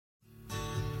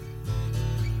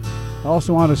I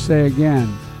also want to say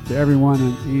again to everyone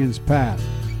in Ian's path,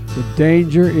 the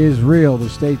danger is real. To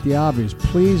state the obvious,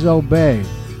 please obey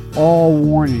all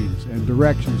warnings and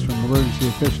directions from emergency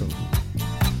officials.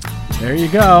 There you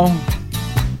go.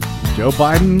 Joe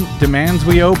Biden demands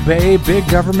we obey big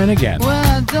government again. Well,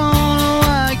 I don't know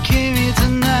why I came here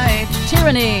tonight.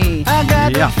 Tyranny. I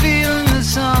got the feeling that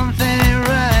something ain't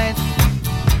right.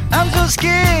 I'm so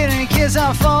scared in case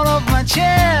I fall off my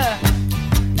chair.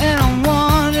 And I'm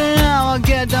wondering how I'll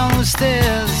get down the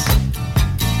stairs.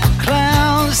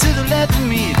 Clowns to the left of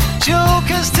me,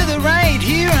 jokers to the right.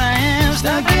 Here I am,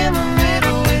 stuck in the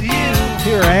middle with you.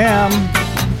 Here I am.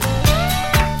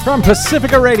 From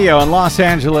Pacifica Radio in Los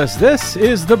Angeles, this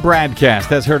is the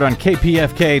BradCast, as heard on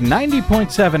KPFK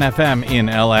 90.7 FM in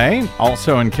LA,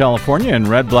 also in California in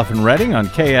Red Bluff and Redding on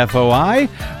KFOI,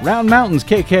 Round Mountains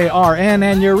KKRN,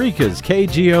 and Eureka's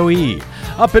KGOE.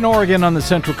 Up in Oregon on the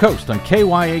Central Coast on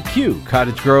KYAQ,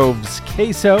 Cottage Grove's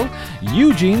KSO,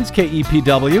 Eugene's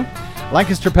KEPW,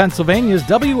 Lancaster, Pennsylvania's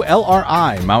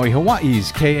WLRI, Maui,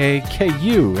 Hawaii's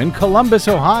KAKU, in Columbus,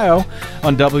 Ohio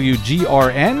on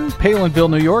WGRN, Palinville,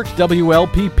 New York's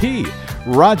WLPP,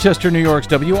 Rochester, New York's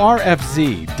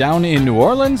WRFZ, down in New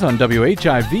Orleans on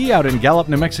WHIV, out in Gallup,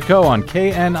 New Mexico on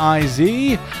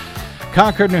KNIZ,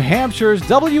 Concord, New Hampshire's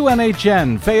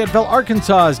WNHN, Fayetteville,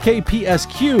 Arkansas's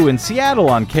KPSQ, in Seattle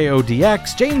on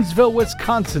KODX, Janesville,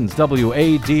 Wisconsin's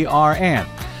WADRN,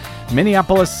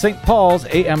 Minneapolis, St. Paul's,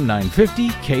 AM 950,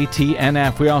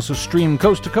 KTNF. We also stream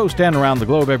coast to coast and around the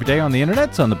globe every day on the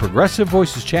internet on the Progressive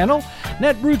Voices channel,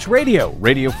 Netroots Radio,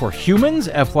 Radio for Humans,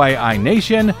 FYI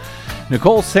Nation,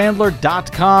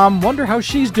 NicoleSandler.com. Wonder how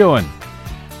she's doing.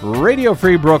 Radio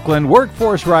Free Brooklyn,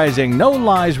 Workforce Rising, No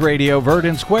Lies Radio,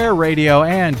 Verdant Square Radio,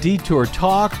 and Detour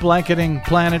Talk, blanketing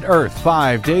planet Earth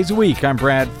 5 days a week. I'm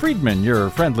Brad Friedman, your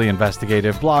friendly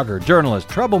investigative blogger, journalist,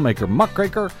 troublemaker,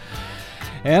 muckraker,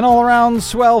 and all-around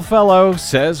swell fellow,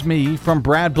 says me, from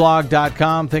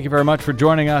bradblog.com. Thank you very much for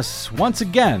joining us once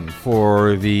again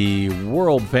for the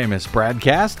world-famous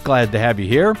BradCast. Glad to have you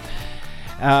here.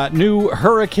 New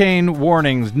hurricane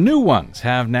warnings, new ones,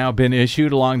 have now been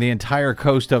issued along the entire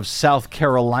coast of South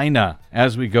Carolina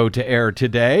as we go to air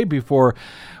today before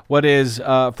what is,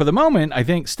 for the moment, I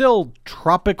think, still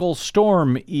Tropical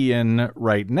Storm Ian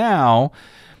right now,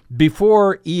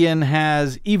 before Ian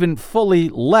has even fully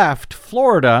left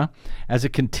Florida. As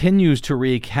it continues to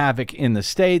wreak havoc in the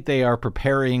state, they are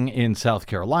preparing in South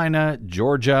Carolina,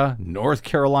 Georgia, North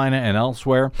Carolina, and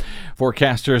elsewhere.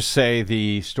 Forecasters say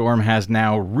the storm has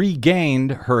now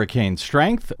regained hurricane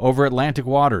strength over Atlantic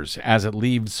waters as it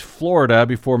leaves Florida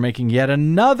before making yet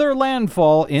another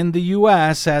landfall in the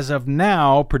U.S., as of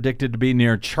now predicted to be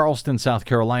near Charleston, South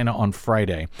Carolina on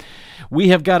Friday. We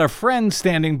have got a friend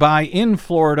standing by in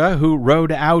Florida who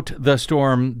rode out the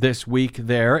storm this week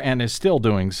there and is still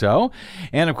doing so.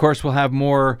 And, of course, we'll have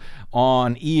more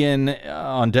on Ian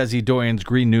on Desi Doyen's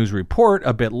Green News Report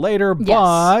a bit later. Yes.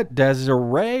 But,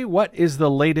 Desiree, what is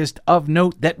the latest of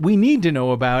note that we need to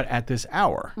know about at this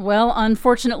hour? Well,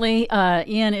 unfortunately,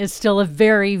 Ian is still a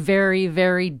very, very,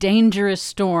 very dangerous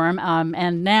storm.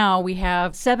 And now we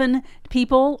have 7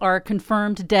 people are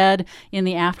confirmed dead in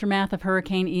the aftermath of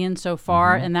Hurricane Ian so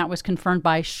far, and that was confirmed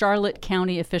by Charlotte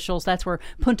County officials. That's where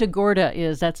Punta Gorda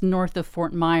is. That's north of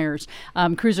Fort Myers.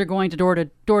 Crews are going to door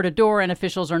to door, and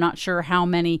officials are not sure how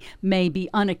many may be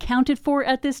unaccounted for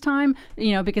at this time,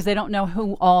 because they don't know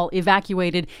who all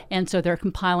evacuated, and so they're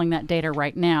compiling that data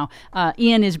right now.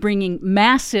 Ian is bringing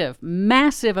massive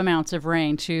amounts of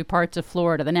rain to parts of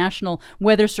Florida. The National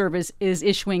Weather Service is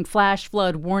issuing flash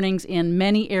flood warnings in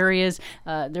many areas.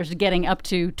 There's getting up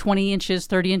to 20 inches,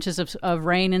 30 inches of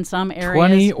rain in some areas.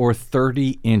 20 or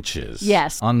 30 inches.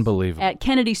 Yes. Unbelievable. At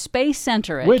Kennedy Space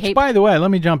Center. At Which, by the way, let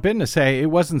me jump in to say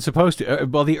it wasn't supposed to.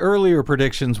 Well, the earlier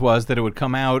predictions was that it would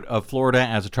come out of Florida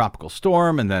as a tropical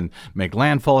storm and then make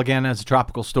landfall again as a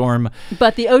tropical storm.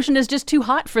 But the ocean is just too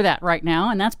hot for that right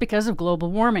now, and that's because of global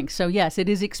warming. So, yes, it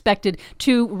is expected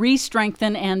to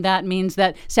re-strengthen, and that means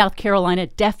that South Carolina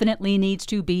definitely needs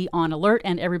to be on alert,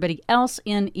 and everybody else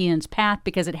in Ian's path,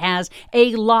 because it has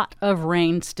a lot of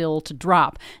rain still to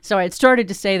drop. So I had started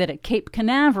to say that at Cape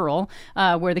Canaveral,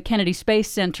 where the Kennedy Space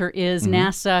Center is,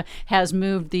 NASA has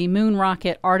moved the moon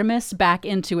rocket Artemis back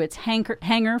back into its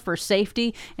hangar for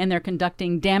safety, and they're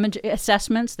conducting damage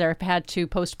assessments. They've had to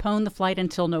postpone the flight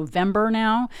until November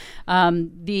now.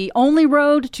 The only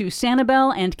road to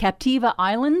Sanibel and Captiva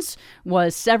Islands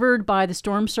was severed by the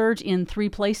storm surge in 3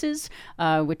 places,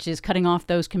 which is cutting off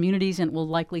those communities, and it will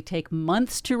likely take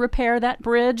months to repair that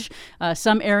bridge.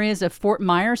 Some areas of Fort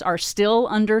Myers are still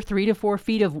under 3 to 4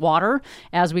 feet of water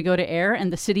as we go to air,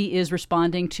 and the city is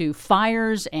responding to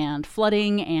fires and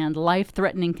flooding and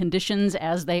life-threatening conditions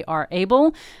as they are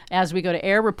able. As we go to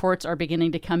air, reports are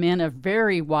beginning to come in of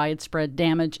very widespread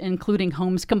damage, including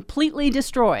homes completely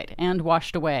destroyed and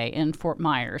washed away in Fort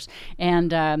Myers.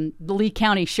 And the Lee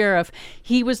County Sheriff,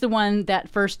 he was the one that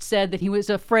first said that he was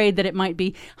afraid that it might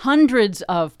be hundreds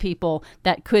of people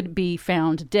that could be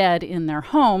found dead in their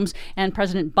homes. And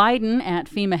President Biden at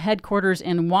FEMA headquarters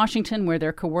in Washington, where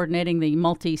they're coordinating the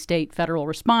multi-state federal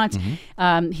response,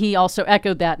 he also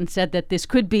echoed that and said that this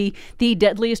could be the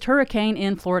deadliest hurricane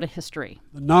in Florida history.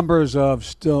 The numbers are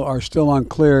still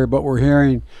unclear, but we're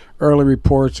hearing early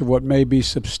reports of what may be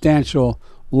substantial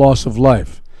loss of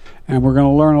life. And we're going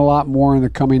to learn a lot more in the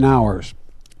coming hours.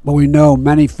 But we know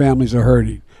many families are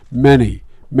hurting. Many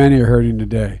are hurting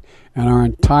today. And our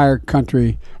entire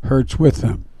country hurts with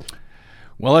them.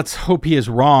 Well, let's hope he is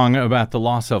wrong about the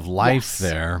loss of life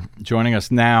there. Joining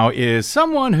us now is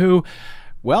someone who,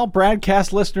 well,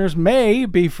 BradCast listeners may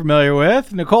be familiar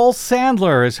with. Nicole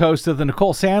Sandler is host of The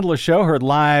Nicole Sandler Show, heard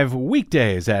live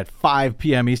weekdays at 5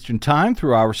 p.m. Eastern Time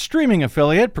through our streaming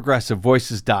affiliate,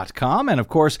 ProgressiveVoices.com, and, of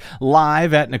course,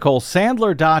 live at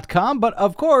NicoleSandler.com. But,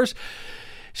 of course,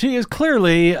 she is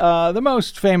clearly the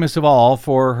most famous of all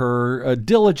for her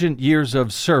diligent years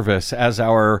of service as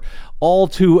our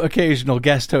all-too-occasional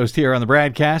guest host here on the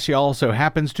BradCast. She also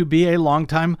happens to be a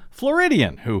longtime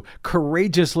Floridian who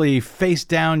courageously faced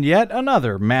down yet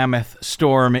another mammoth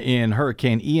storm in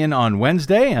Hurricane Ian on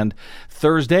Wednesday and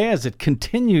Thursday as it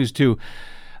continues to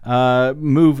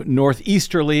move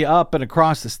northeasterly up and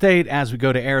across the state as we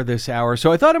go to air this hour.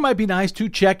 So I thought it might be nice to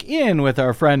check in with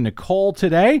our friend Nicole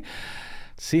today.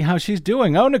 See how she's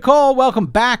doing. Oh, Nicole, welcome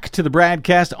back to the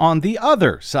BradCast on the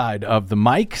other side of the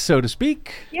mic, so to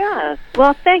speak. Yeah.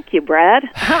 Well, thank you, Brad.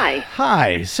 Hi.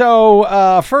 Hi.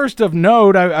 So, first of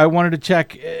note, I wanted to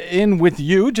check in with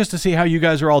you just to see how you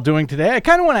guys are all doing today. I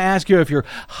kind of want to ask you if you're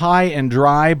high and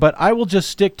dry, but I will just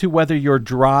stick to whether you're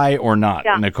dry or not,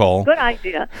 Nicole. Good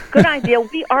idea. Good idea.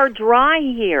 We are dry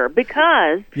here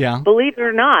because, believe it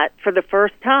or not, for the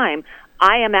first time,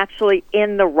 I am actually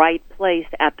in the right place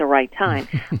at the right time.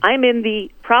 I'm in the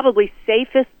probably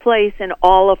safest place in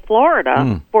all of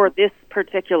Florida for this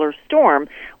particular storm,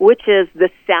 which is the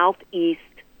southeast.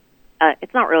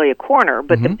 It's not really a corner,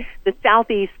 but the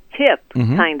southeast tip,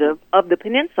 kind of the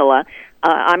peninsula.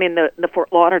 I'm in the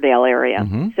Fort Lauderdale area.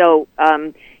 So,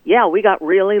 we got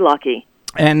really lucky.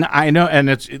 And I know, and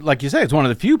it's like you say, it's one of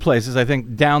the few places, I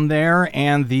think, down there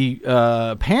and the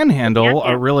Panhandle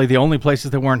are really the only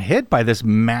places that weren't hit by this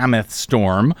mammoth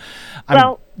storm.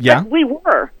 But we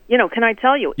were. Can I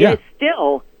tell you, it is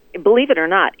still, believe it or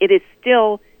not, it is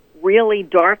still really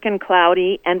dark and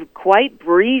cloudy and quite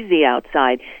breezy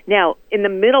outside. Now, in the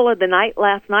middle of the night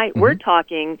last night, we're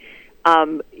talking,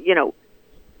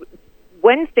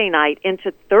 Wednesday night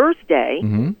into Thursday,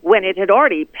 when it had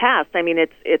already passed. I mean,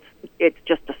 it's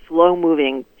just a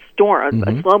slow-moving storm,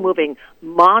 a slow-moving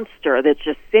monster that's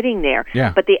just sitting there.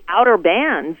 Yeah. But the outer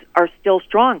bands are still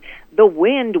strong. The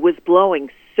wind was blowing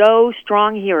so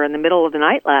strong here in the middle of the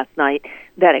night last night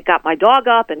that it got my dog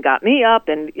up and got me up,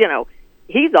 and,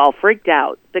 he's all freaked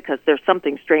out because there's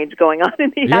something strange going on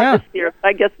in the atmosphere.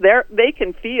 I guess they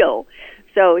can feel.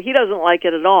 So he doesn't like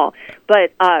it at all.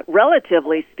 But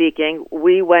relatively speaking,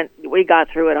 we got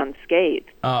through it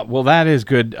unscathed. Well, that is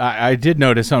good. I did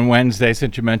notice on Wednesday,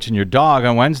 since you mentioned your dog,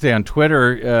 on Wednesday on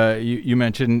Twitter, you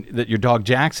mentioned that your dog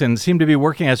Jackson seemed to be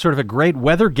working as sort of a great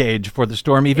weather gauge for the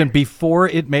storm even before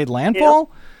it made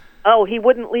landfall? Oh, he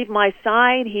wouldn't leave my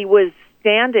side. He was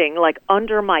standing like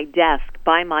under my desk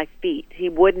by my feet. He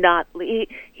would not leave.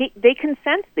 They can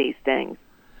sense these things.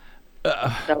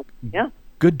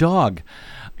 Good dog.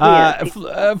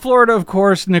 Florida, of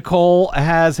course, Nicole,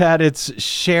 has had its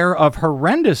share of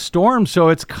horrendous storms, so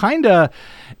it kind of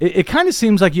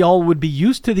seems like y'all would be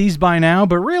used to these by now,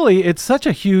 but really it's such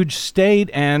a huge state,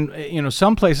 and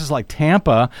some places like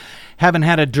Tampa haven't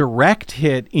had a direct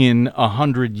hit in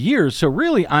 100 years. So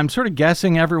really, I'm sort of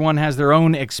guessing everyone has their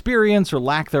own experience or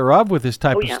lack thereof with this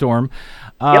type of storm.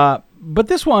 But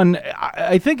this one,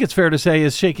 I think it's fair to say,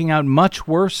 is shaking out much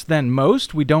worse than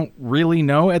most. We don't really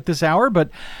know at this hour,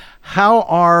 but how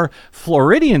are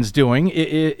Floridians doing?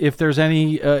 If there's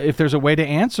a way to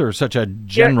answer such a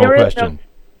general question.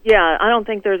 Yeah, I don't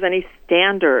think there's any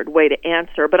standard way to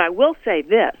answer, but I will say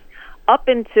this. Up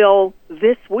until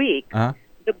this week,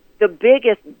 the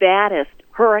biggest, baddest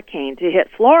hurricane to hit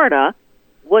Florida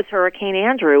was Hurricane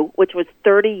Andrew, which was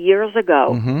 30 years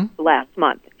ago last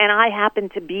month, and I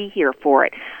happened to be here for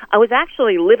it. I was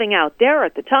actually living out there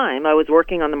at the time. I was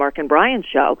working on the Mark and Brian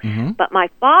show, but my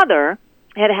father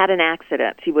had an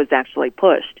accident. He was actually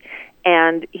pushed,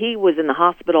 and he was in the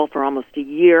hospital for almost a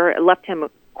year. It left him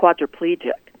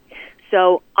quadriplegic.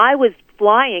 So I was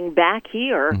flying back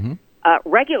here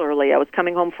regularly. I was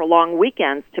coming home for long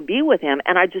weekends to be with him,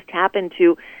 and I just happened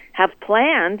to have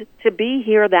planned to be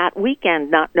here that weekend,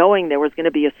 not knowing there was going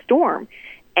to be a storm.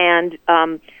 And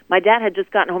my dad had just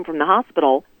gotten home from the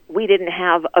hospital. We didn't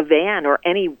have a van or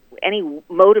any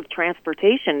mode of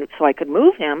transportation so I could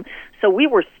move him, so we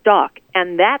were stuck,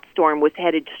 and that storm was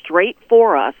headed straight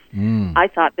for us. I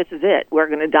thought, this is it. We're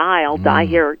going to die. I'll die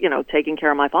here, taking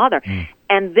care of my father.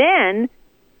 And then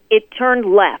it turned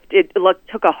left. It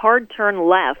took a hard turn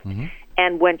left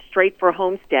and went straight for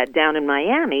Homestead down in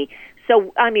Miami.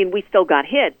 So, I mean, we still got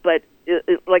hit, but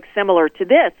like similar to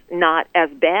this, not as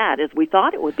bad as we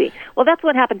thought it would be. Well, that's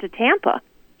what happened to Tampa.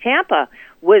 Tampa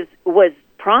was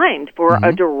primed for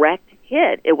a direct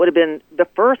hit. It would have been the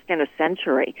first in a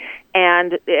century.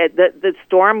 And the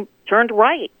storm turned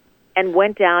right and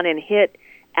went down and hit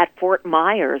at Fort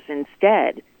Myers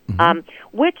instead,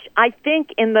 which I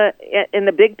think in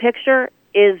the big picture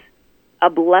is a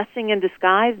blessing in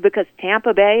disguise, because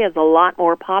Tampa Bay is a lot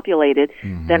more populated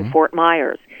than Fort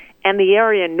Myers. And the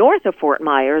area north of Fort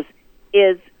Myers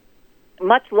is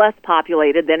much less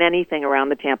populated than anything around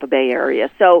the Tampa Bay area.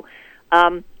 So,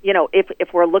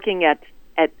 if we're looking at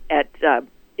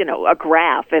a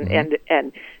graph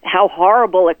and how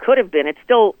horrible it could have been, it's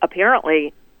still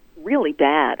apparently really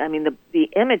bad. I mean, the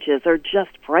images are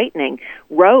just frightening.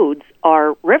 Roads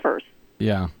are rivers.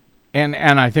 Yeah. And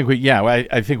I think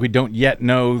I think we don't yet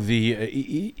know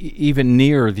even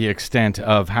near the extent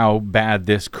of how bad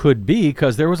this could be,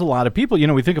 because there was a lot of people.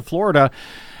 We think of Florida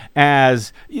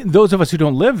as, those of us who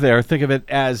don't live there think of it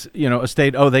as, a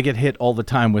state, they get hit all the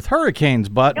time with hurricanes,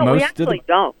 but no, we actually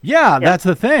don't. Yeah, that's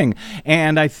the thing.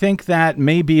 And I think that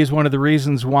maybe is one of the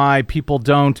reasons why people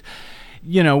don't,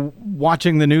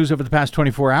 watching the news over the past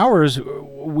 24 hours,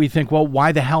 we think, well,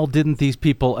 why the hell didn't these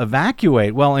people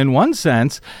evacuate? Well, in one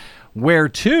sense, where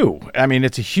to? I mean,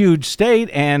 it's a huge state,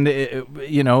 and,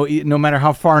 no matter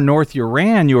how far north you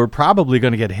ran, you were probably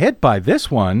going to get hit by this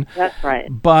one. That's right.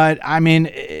 But, I mean,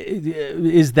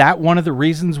 is that one of the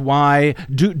reasons why?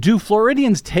 Do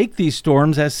Floridians take these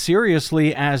storms as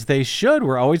seriously as they should?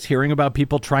 We're always hearing about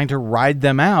people trying to ride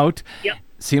them out. Yep.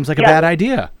 Seems like a bad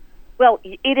idea. Well,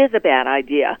 it is a bad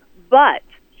idea, but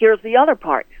here's the other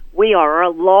part. We are a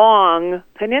long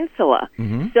peninsula.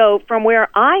 So from where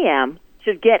I am,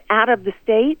 to get out of the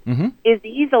state is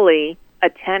easily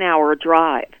a 10-hour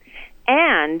drive.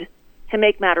 And to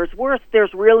make matters worse,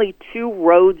 there's really two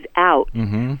roads out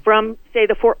from, say,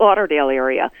 the Fort Lauderdale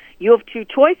area. You have two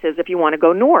choices if you want to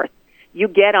go north. You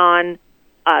get on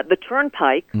the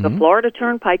Turnpike, the Florida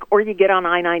Turnpike, or you get on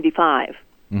I-95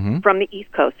 from the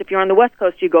East Coast. If you're on the West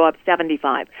Coast, you go up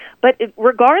 75. But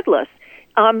regardless,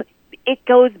 it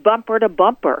goes bumper to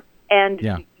bumper, and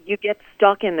you get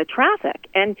stuck in the traffic,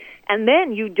 and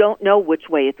then you don't know which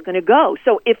way it's going to go.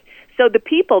 So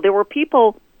there were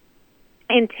people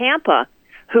in Tampa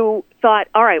who thought,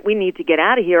 all right, we need to get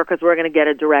out of here because we're going to get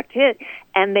a direct hit,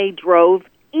 and they drove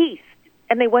east,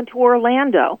 and they went to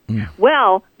Orlando.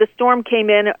 Well, the storm came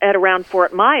in at around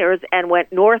Fort Myers and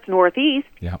went northeast,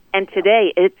 and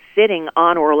today it's sitting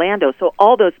on Orlando. So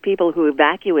all those people who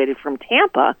evacuated from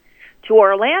Tampa to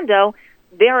Orlando,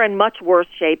 they're in much worse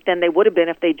shape than they would have been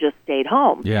if they just stayed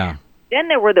home. Yeah. Then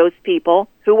there were those people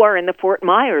who are in the Fort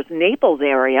Myers, Naples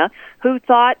area who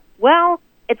thought, well,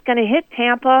 it's going to hit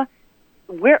Tampa.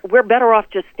 We're better off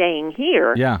just staying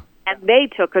here. Yeah. And they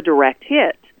took a direct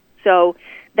hit. So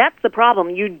that's the problem.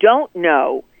 You don't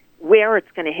know where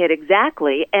it's going to hit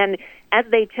exactly. And as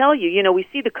they tell you, we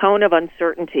see the cone of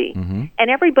uncertainty. And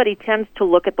everybody tends to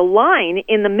look at the line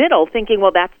in the middle thinking,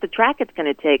 well, that's the track it's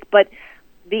going to take. But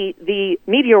the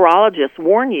meteorologists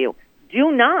warn you,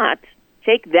 do not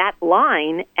take that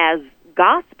line as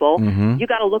gospel. You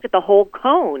got to look at the whole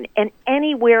cone, and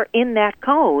anywhere in that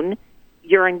cone,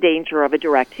 you're in danger of a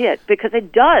direct hit, because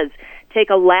it does take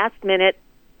a last-minute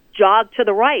jog to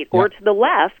the right or to the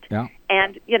left,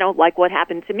 and, like what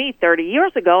happened to me 30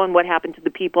 years ago and what happened to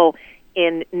the people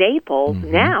in Naples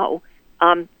now,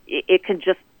 it can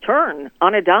just turn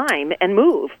on a dime and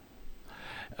move.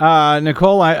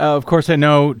 Nicole, of course, I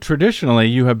know traditionally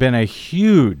you have been a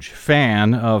huge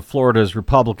fan of Florida's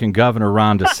Republican Governor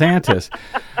Ron DeSantis,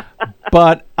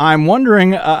 but I'm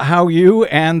wondering how you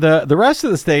and the rest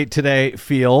of the state today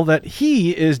feel that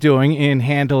he is doing in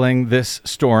handling this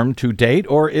storm to date,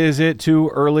 or is it too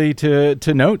early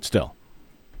to note still?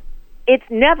 It's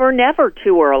never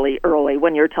too early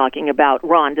when you're talking about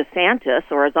Ron DeSantis,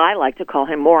 or as I like to call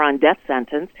him, more on death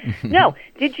sentence. No,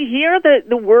 did you hear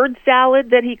the word salad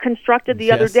that he constructed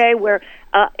the other day where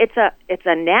it's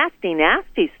a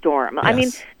nasty storm? Yes. I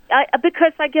mean,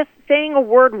 because I guess saying a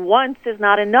word once is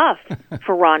not enough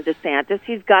for Ron DeSantis.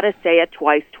 He's got to say it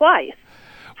twice.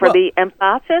 For the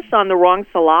emphasis on the wrong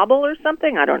syllable or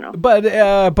something? I don't know.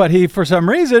 But he, for some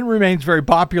reason, remains very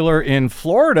popular in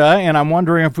Florida, and I'm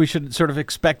wondering if we should sort of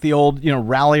expect the old,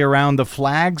 rally around the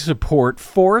flag support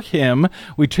for him.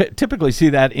 We typically see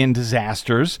that in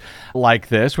disasters like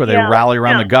this, where they rally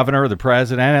around the governor or the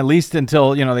president, at least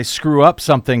until, they screw up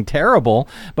something terrible.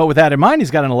 But with that in mind, he's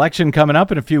got an election coming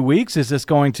up in a few weeks. Is this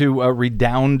going to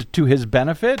redound to his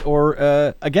benefit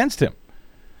or against him?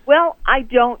 Well, I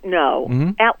don't know.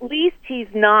 Mm-hmm. At least he's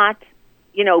not,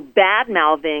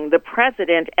 bad-mouthing the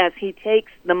president as he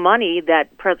takes the money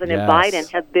that President Biden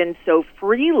has been so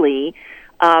freely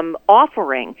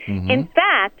offering. Mm-hmm. In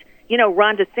fact,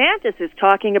 Ron DeSantis is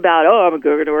talking about, I'm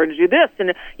going to do this,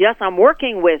 and yes, I'm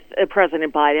working with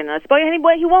President Biden. But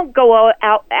anyway, he won't go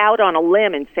out on a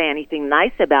limb and say anything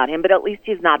nice about him, but at least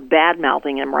he's not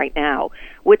bad-mouthing him right now,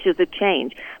 which is a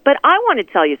change. But I want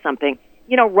to tell you something.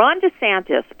 Ron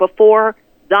DeSantis, before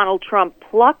Donald Trump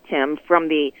plucked him from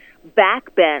the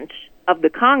backbench of the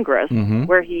Congress, mm-hmm.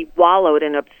 where he wallowed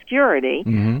in obscurity,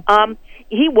 mm-hmm.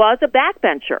 He was a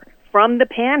backbencher from the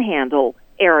Panhandle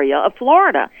area of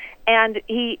Florida. And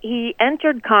he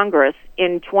entered Congress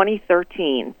in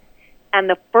 2013. And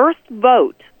the first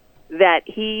vote that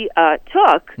he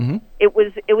took, mm-hmm. it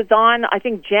was on, I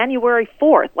think, January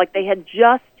 4th. Like they had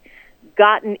just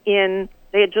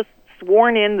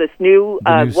sworn in this new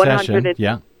 100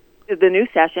 session, the new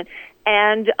session,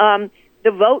 and the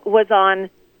vote was on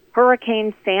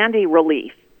Hurricane Sandy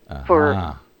relief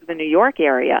for the New York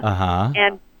area,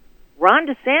 and Ron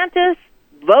DeSantis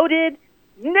voted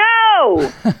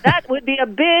no. That would be a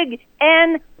big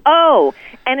NO.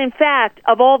 And in fact,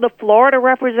 of all the Florida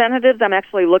representatives, I'm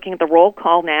actually looking at the roll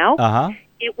call now.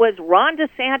 It was Ron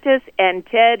DeSantis and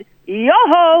Ted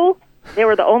Yoho. They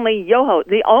were the only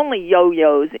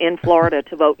yo-yos in Florida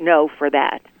to vote no for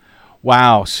that.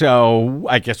 Wow. So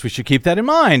I guess we should keep that in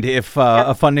mind. If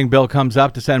a funding bill comes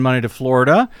up to send money to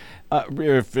Florida,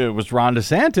 if it was Ron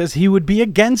DeSantis, he would be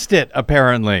against it,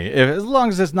 apparently, as long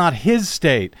as it's not his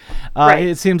state. Right.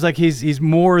 It seems like he's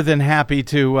more than happy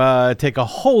to take a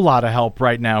whole lot of help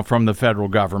right now from the federal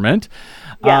government.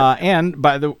 Yeah. And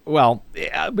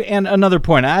another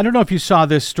point, I don't know if you saw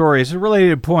this story. It's a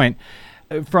related point.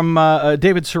 From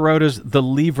David Sirota's The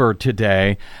Lever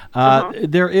today,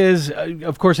 there is,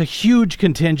 of course, a huge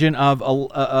contingent of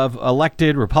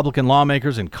elected Republican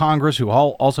lawmakers in Congress who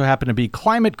also happen to be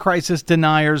climate crisis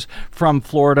deniers from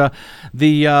Florida.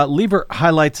 The Lever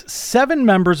highlights 7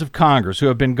 members of Congress who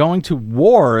have been going to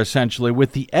war, essentially,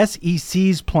 with the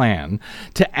SEC's plan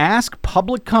to ask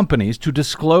public companies to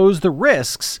disclose the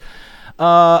risks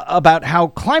about how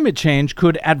climate change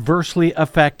could adversely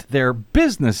affect their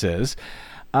businesses,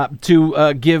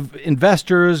 to give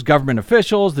investors, government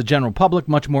officials, the general public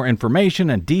much more information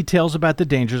and details about the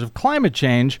dangers of climate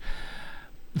change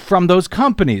from those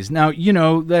companies. Now,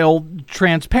 the old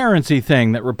transparency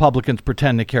thing that Republicans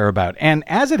pretend to care about. And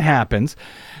as it happens,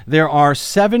 there are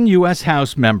 7 U.S.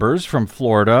 House members from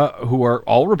Florida who are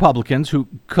all Republicans who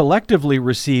collectively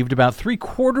received about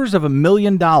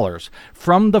 $750,000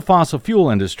 from the fossil fuel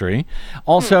industry.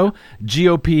 Also,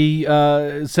 GOP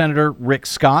Senator Rick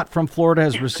Scott from Florida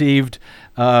has received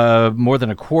more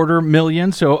than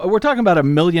 $250,000. So we're talking about $1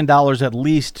 million at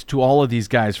least to all of these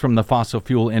guys from the fossil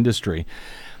fuel industry.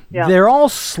 Yeah. They're all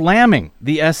slamming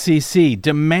the SEC,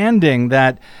 demanding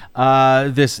that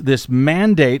this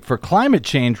mandate for climate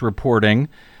change reporting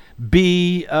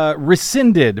be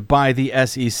rescinded by the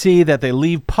SEC, that they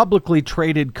leave publicly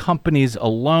traded companies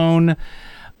alone,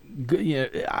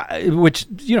 which,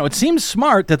 it seems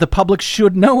smart that the public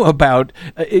should know about,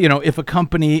 if a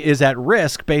company is at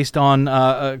risk based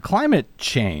on climate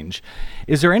change.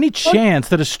 Is there any chance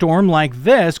that a storm like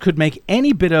this could make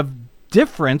any bit of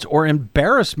difference or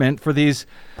embarrassment for these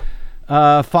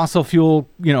fossil fuel,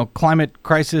 climate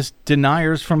crisis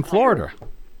deniers from Florida?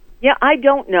 Yeah, I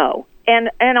don't know. And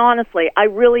honestly, I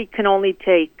really can only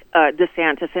take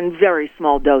DeSantis in very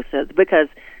small doses because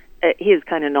he is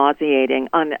kind of nauseating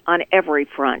on every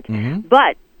front. Mm-hmm.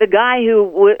 But the guy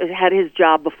who had his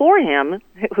job before him,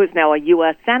 who's now a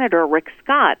U.S. Senator, Rick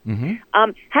Scott,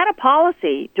 had a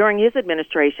policy during his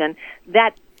administration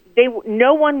that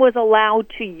no one was allowed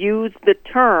to use the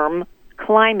term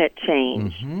climate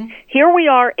change. Here we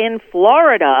are in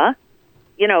Florida,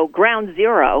 ground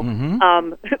zero,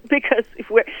 because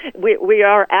we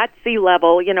are at sea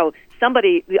level.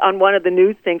 Somebody on one of the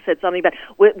news things said something about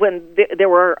when there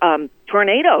were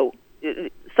tornado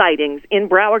sightings in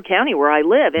Broward County where I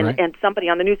live, and somebody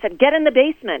on the news said, get in the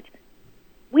basement.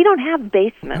 We don't have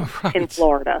basements in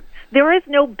Florida. There is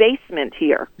no basement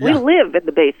here. We live in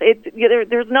the basement.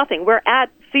 There's nothing. We're at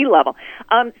sea level.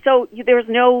 So there's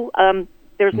no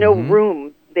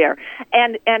room there.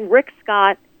 And Rick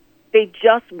Scott, they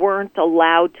just weren't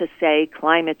allowed to say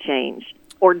climate change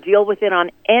or deal with it on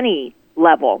any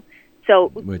level.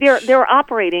 So they're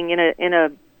operating in a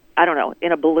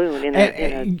balloon.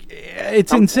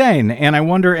 It's insane, and I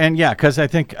wonder, because I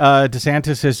think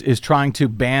DeSantis is trying to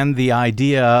ban the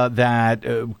idea that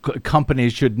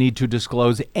companies should need to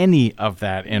disclose any of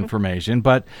that information.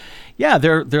 But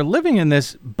they're living in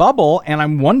this bubble, and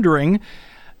I'm wondering,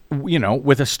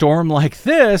 with a storm like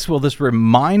this, will this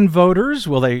remind voters?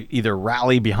 Will they either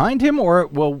rally behind him, or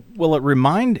will it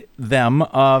remind them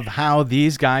of how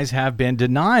these guys have been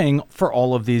denying for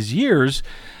all of these years?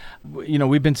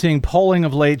 We've been seeing polling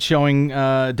of late showing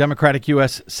Democratic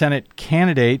U.S. Senate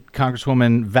candidate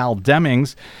Congresswoman Val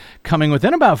Demings coming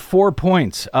within about 4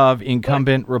 points of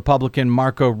incumbent Republican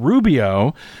Marco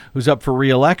Rubio, who's up for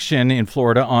re-election in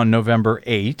Florida on November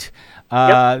 8.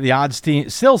 The odds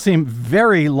still seem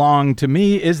very long to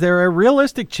me. Is there a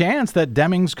realistic chance that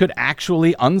Demings could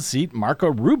actually unseat Marco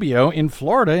Rubio in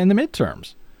Florida in the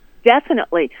midterms?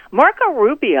 Definitely. Marco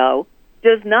Rubio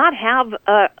does not have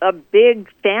a big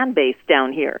fan base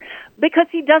down here because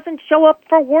he doesn't show up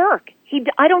for work.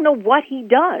 I don't know what he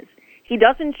does. He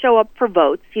doesn't show up for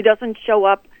votes. He doesn't show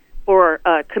up for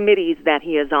committees that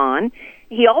he is on.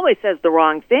 He always says the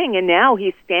wrong thing, and now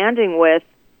he's standing with,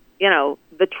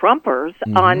 the Trumpers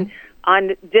on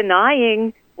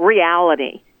denying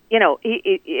reality.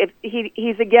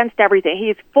 He's against everything.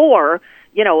 He's for,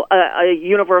 a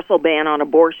universal ban on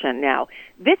abortion now.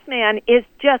 This man is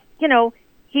just,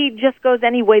 he just goes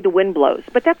any way the wind blows.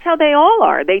 But that's how they all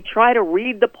are. They try to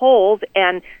read the polls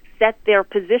and set their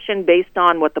position based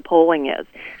on what the polling is.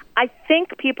 I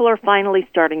think people are finally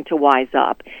starting to wise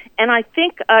up. And I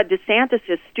think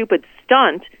DeSantis' stupid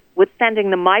stunt with sending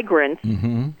the migrants,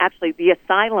 actually the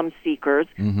asylum seekers,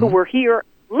 who were here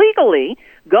legally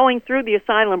going through the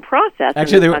asylum process.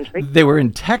 Actually, they were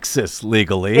in Texas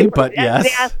legally, but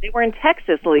yes. They were in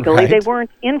Texas legally. Right. They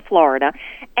weren't in Florida.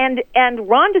 And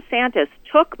Ron DeSantis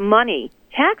took money,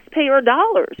 taxpayer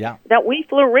dollars, that we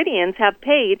Floridians have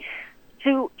paid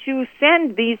to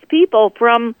send these people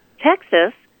from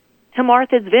Texas to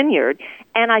Martha's Vineyard.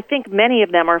 And I think many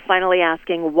of them are finally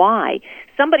asking why.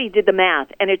 Somebody did the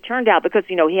math, and it turned out because,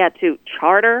 he had to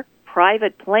charter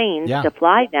private planes to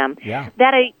fly them,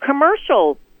 that a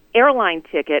commercial airline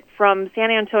ticket from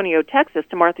San Antonio, Texas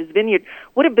to Martha's Vineyard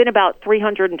would have been about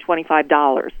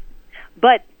 $325.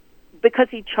 But because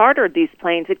he chartered these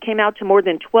planes, it came out to more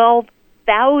than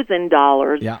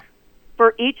 $12,000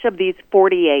 for each of these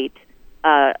 48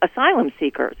 asylum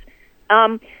seekers.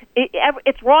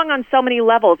 It's wrong on so many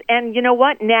levels. And you know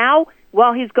what? Now,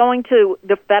 while he's going to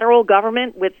the federal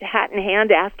government with hat in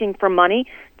hand asking for money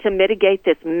to mitigate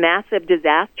this massive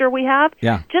disaster we have,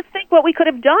 just think what we could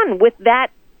have done with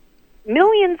that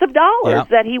millions of dollars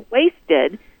that he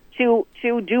wasted to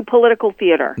do political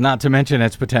theater. Not to mention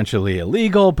it's potentially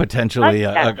illegal, potentially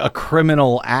a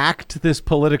criminal act, this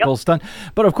political stunt.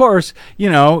 But of course,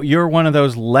 you're one of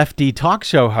those lefty talk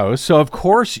show hosts, so of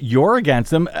course you're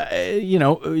against them.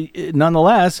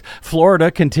 Nonetheless,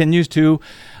 Florida continues to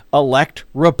elect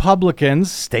Republicans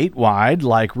statewide,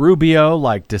 like Rubio,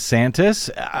 like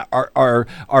DeSantis.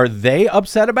 Are they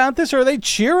upset about this, or are they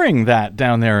cheering that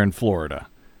down there in Florida?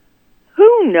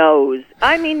 Who knows?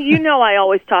 I mean, I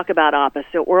always talk about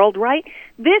opposite world, right?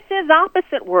 This is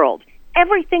opposite world.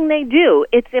 Everything they do,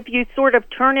 it's if you sort of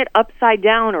turn it upside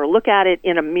down or look at it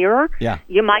in a mirror,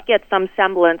 you might get some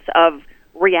semblance of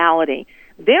reality.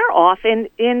 They're off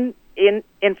in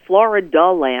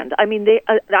Florida land. I mean,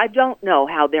 I don't know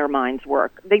how their minds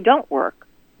work. They don't work.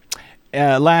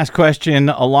 Last question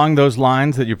along those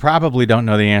lines that you probably don't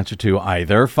know the answer to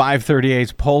either.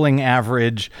 538's polling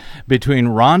average between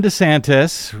Ron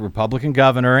DeSantis, Republican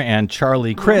governor, and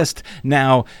Charlie Crist,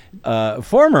 now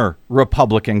former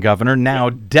Republican governor, now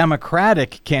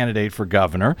Democratic candidate for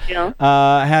governor,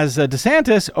 has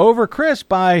DeSantis over Crist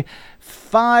by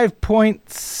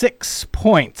 5.6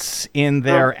 points in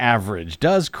their average.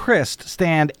 Does Christ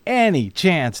stand any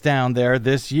chance down there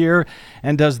this year?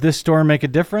 And does this storm make a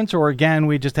difference? Or again,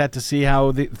 we just had to see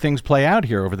how things play out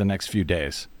here over the next few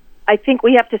days? I think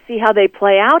we have to see how they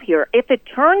play out here. If it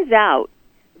turns out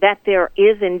that there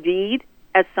is indeed,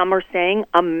 as some are saying,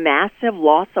 a massive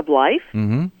loss of life,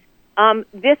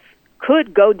 this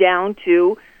could go down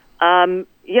to,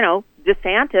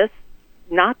 DeSantis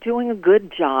not doing a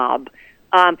good job.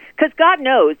 Because God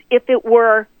knows, if it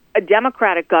were a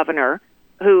Democratic governor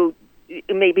who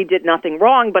maybe did nothing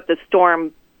wrong, but the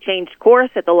storm changed course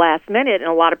at the last minute and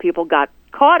a lot of people got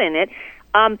caught in it,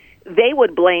 they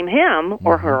would blame him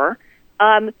or her.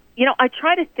 I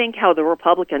try to think how the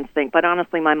Republicans think, but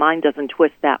honestly, my mind doesn't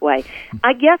twist that way.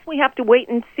 I guess we have to wait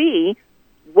and see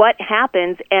what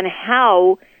happens and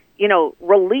how,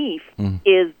 relief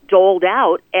is doled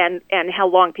out and how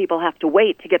long people have to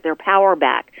wait to get their power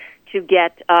back, to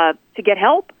get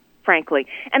help, frankly.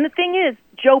 And the thing is,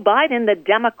 Joe Biden, the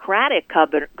Democratic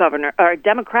governor or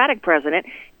Democratic president,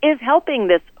 is helping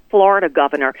this Florida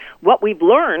governor. What we've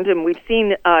learned, and we've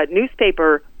seen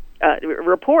newspaper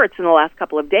reports in the last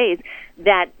couple of days,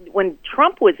 that when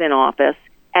Trump was in office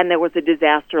and there was a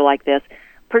disaster like this,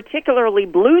 particularly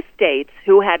blue states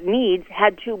who had needs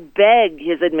had to beg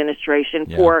his administration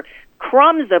for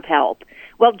crumbs of help.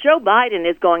 Well, Joe Biden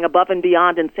is going above and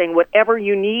beyond and saying, whatever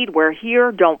you need, we're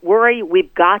here. Don't worry.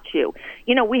 We've got you.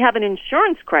 We have an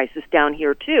insurance crisis down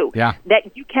here, too,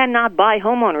 that you cannot buy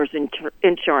homeowners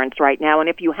insurance right now. And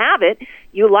if you have it,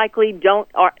 you likely don't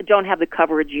have the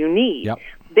coverage you need. Yep.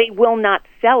 They will not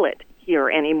sell it here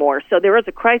anymore. So there is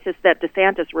a crisis that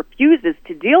DeSantis refuses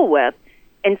to deal with.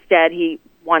 Instead, he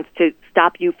wants to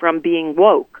stop you from being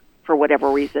woke for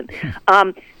whatever reason.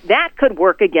 That could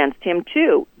work against him,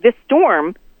 too. This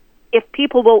storm, if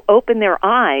people will open their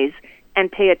eyes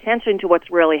and pay attention to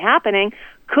what's really happening,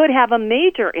 could have a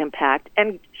major impact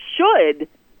and should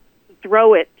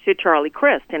throw it to Charlie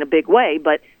Crist in a big way.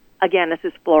 But, again, this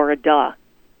is Florida,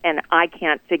 and I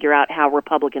can't figure out how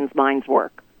Republicans' minds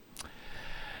work.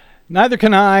 Neither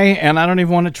can I, and I don't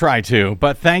even want to try to.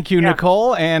 But thank you,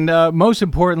 Nicole. And most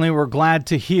importantly, we're glad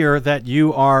to hear that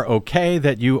you are okay,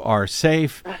 that you are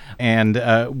safe, and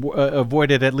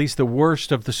avoided at least the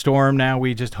worst of the storm. Now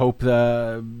we just hope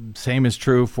the same is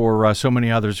true for so many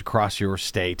others across your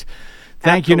state.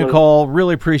 Thank you, Nicole.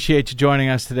 Really appreciate you joining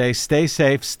us today. Stay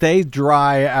safe. Stay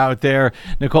dry out there.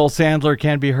 Nicole Sandler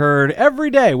can be heard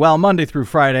every day, Monday through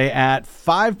Friday at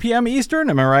 5 p.m. Eastern.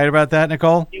 Am I right about that,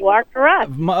 Nicole? You are correct.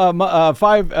 Monday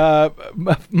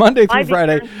through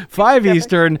Friday, Eastern. 5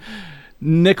 Eastern.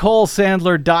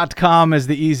 NicoleSandler.com is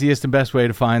the easiest and best way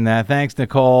to find that. Thanks,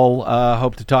 Nicole.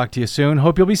 Hope to talk to you soon.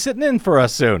 Hope you'll be sitting in for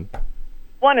us soon.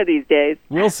 One of these days.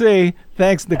 We'll see.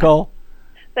 Thanks, Nicole.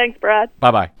 Thanks, Brad.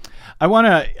 Bye-bye. I want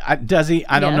to, Desi,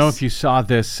 I don't know if you saw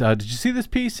this. Did you see this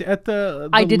piece at the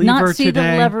I did Lever not see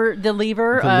today? the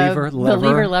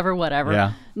lever, whatever.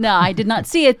 Yeah. No, I did not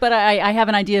see it, but I have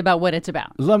an idea about what it's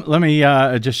about. Let me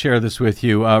just share this with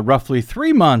you. Roughly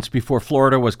 3 months before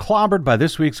Florida was clobbered by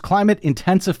this week's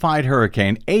climate-intensified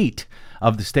hurricane, 8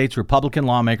 of the state's Republican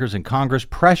lawmakers in Congress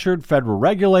pressured federal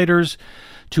regulators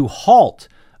to halt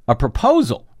a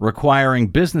proposal requiring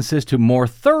businesses to more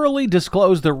thoroughly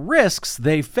disclose the risks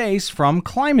they face from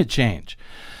climate change.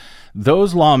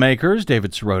 Those lawmakers,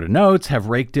 David Sirota notes, have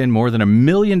raked in more than $1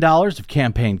 million of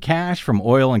campaign cash from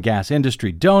oil and gas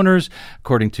industry donors.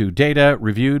 According to data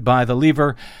reviewed by the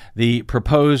Lever, the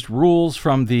proposed rules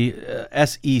from the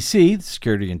SEC, the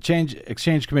Security and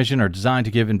Exchange Commission, are designed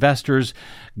to give investors,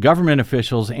 government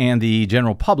officials, and the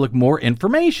general public more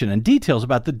information and details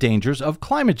about the dangers of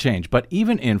climate change. But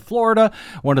even in Florida,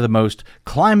 one of the most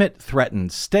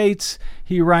climate-threatened states,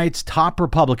 he writes, top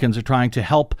Republicans are trying to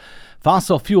help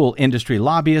fossil fuel industry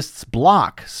lobbyists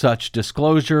block such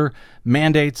disclosure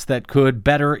mandates that could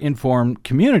better inform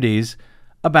communities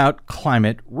about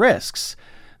climate risks.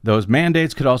 Those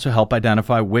mandates could also help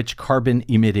identify which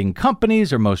carbon-emitting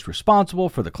companies are most responsible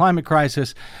for the climate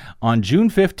crisis. On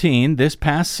June 15, this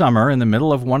past summer, in the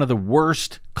middle of one of the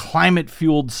worst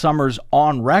climate-fueled summers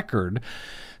on record,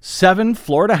 7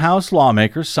 Florida House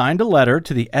lawmakers signed a letter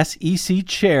to the SEC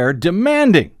chair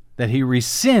demanding that he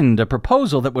rescind a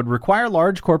proposal that would require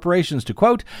large corporations to,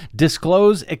 quote,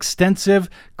 disclose extensive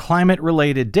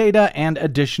climate-related data and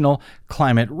additional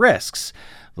climate risks.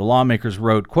 The lawmakers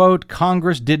wrote, quote,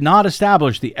 Congress did not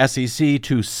establish the SEC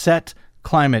to set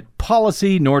climate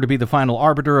policy, nor to be the final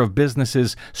arbiter of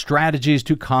businesses' strategies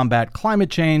to combat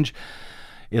climate change.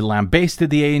 It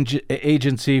lambasted the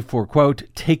agency for, quote,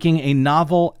 taking a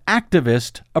novel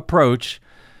activist approach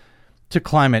to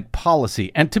climate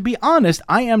policy. And to be honest,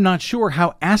 I am not sure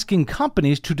how asking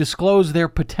companies to disclose their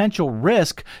potential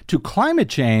risk to climate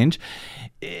change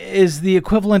is the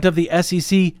equivalent of the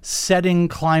SEC setting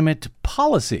climate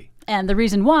policy. And the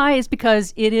reason why is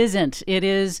because it isn't. It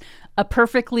is a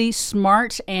perfectly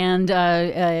smart and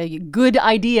a good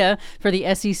idea for the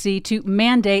SEC to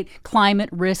mandate climate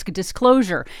risk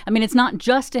disclosure. I mean, it's not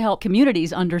just to help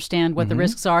communities understand what the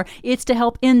risks are. It's to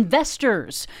help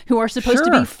investors who are supposed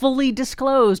to be fully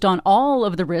disclosed on all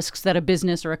of the risks that a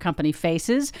business or a company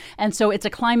faces. And so it's a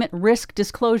climate risk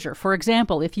disclosure. For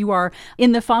example, if you are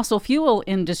in the fossil fuel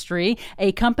industry,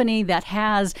 a company that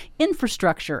has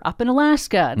infrastructure up in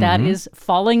Alaska that is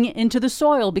falling into the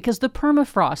soil because the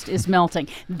permafrost is melting.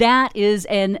 That is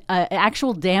an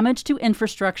actual damage to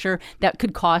infrastructure that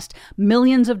could cost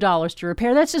millions of dollars to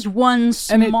repair. That's just one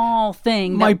small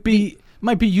thing.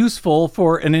 Might be useful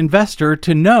for an investor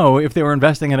to know if they were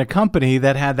investing in a company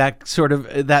that had that sort of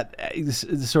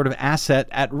asset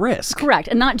at risk. Correct.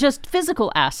 And not just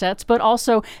physical assets, but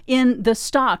also in the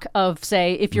stock of,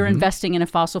 say, if you're investing in a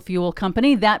fossil fuel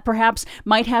company that perhaps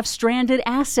might have stranded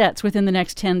assets within the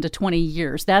next 10 to 20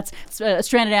 years. That's a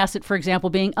stranded asset, for example,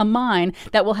 being a mine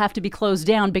that will have to be closed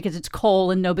down because it's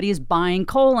coal and nobody is buying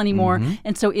coal anymore.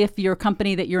 And so if your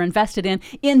company that you're invested in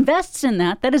invests in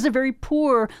that is a very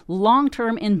poor long-term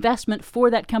investment for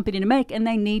that company to make, and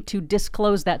they need to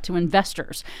disclose that to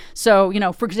investors. So,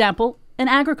 for example, an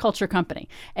agriculture company,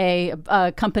 a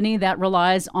company that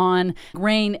relies on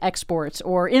grain exports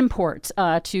or imports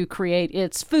to create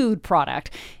its food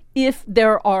product. If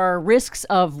there are risks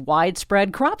of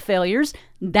widespread crop failures,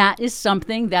 that is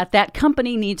something that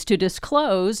company needs to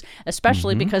disclose,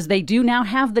 especially because they do now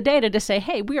have the data to say,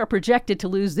 hey, we are projected to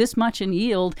lose this much in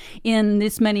yield in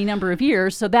this many number of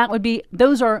years. So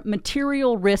those are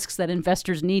material risks that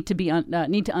investors need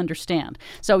to understand.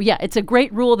 So yeah, it's a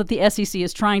great rule that the SEC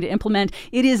is trying to implement.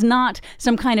 It is not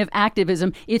some kind of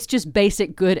activism. It's just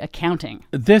basic good accounting.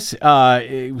 This,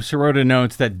 Sirota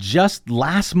notes that just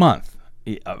last month,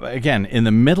 again, in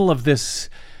the middle of this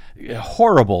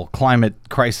horrible climate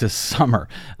crisis summer,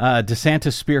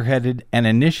 DeSantis spearheaded an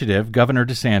initiative, Governor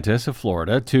DeSantis of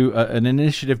Florida, an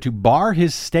initiative to bar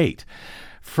his state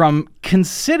from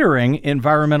considering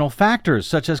environmental factors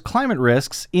such as climate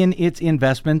risks in its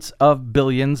investments of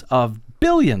billions of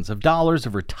dollars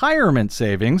of retirement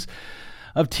savings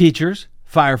of teachers,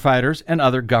 firefighters, and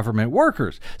other government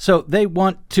workers. So they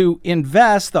want to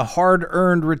invest the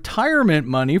hard-earned retirement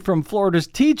money from Florida's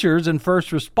teachers and first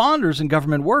responders and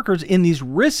government workers in these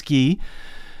risky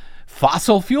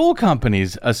fossil fuel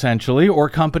companies, essentially, or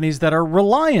companies that are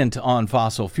reliant on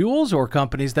fossil fuels, or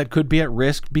companies that could be at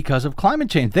risk because of climate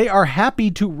change. They are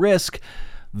happy to risk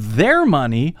their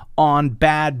money on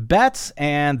bad bets,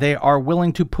 and they are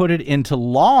willing to put it into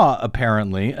law,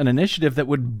 apparently, an initiative that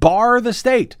would bar the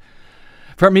state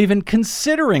from even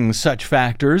considering such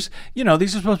factors. These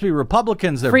are supposed to be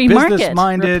Republicans. They're free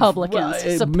business-minded, Republicans,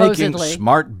 supposedly making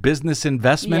smart business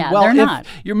investment. Yeah, well, they're not.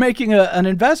 If you're making an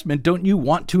investment, don't you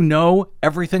want to know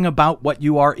everything about what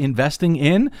you are investing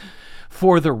in?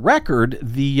 For the record,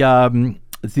 these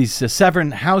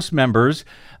 7 House members,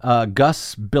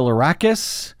 Gus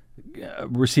Bilirakis,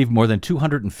 received more than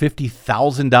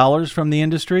 $250,000 from the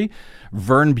industry.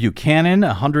 Vern Buchanan,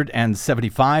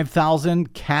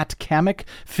 $175,000. Kat Kamek,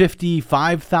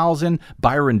 $55,000.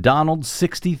 Byron Donald,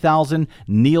 $60,000.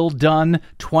 Neil Dunn,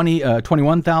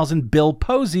 $21,000. Bill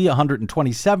Posey,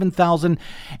 $127,000.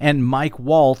 And Mike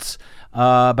Waltz,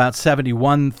 about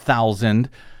 $71,000.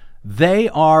 They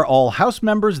are all House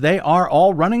members. They are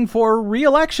all running for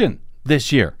re-election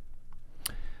this year.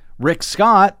 Rick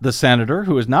Scott, the senator,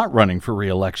 who is not running for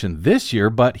re-election this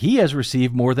year, but he has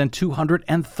received more than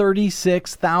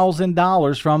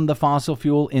 $236,000 from the fossil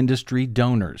fuel industry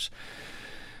donors.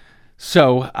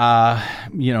 So,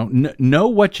 know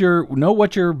what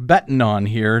you're betting on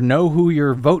here, know who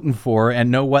you're voting for,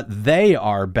 and know what they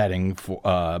are betting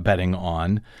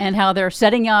on, and how they're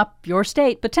setting up your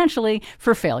state potentially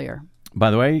for failure. By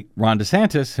the way, Ron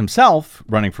DeSantis himself,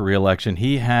 running for re-election,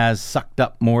 he has sucked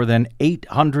up more than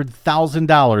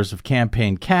 $800,000 of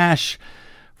campaign cash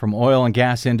from oil and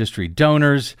gas industry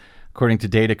donors, according to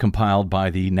data compiled by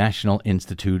the National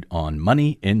Institute on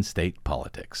Money in State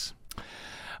Politics.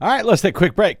 All right, let's take a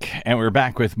quick break, and we're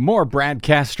back with more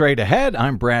BradCast straight ahead.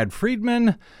 I'm Brad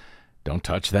Friedman. Don't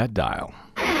touch that dial.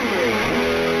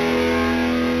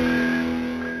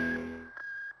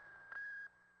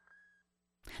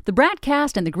 The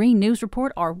BradCast and the Green News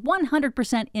Report are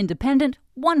 100% independent,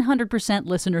 100%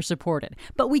 listener-supported.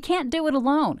 But we can't do it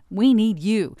alone. We need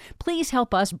you. Please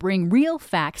help us bring real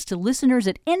facts to listeners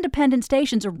at independent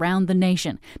stations around the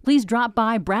nation. Please drop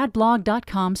by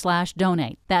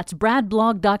bradblog.com/donate. That's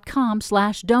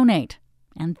bradblog.com/donate.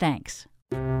 And thanks.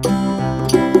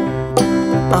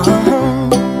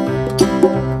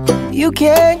 You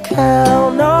can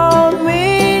count on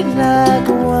me like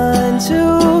 1,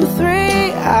 2,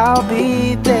 3, I'll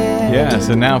be there. Yes,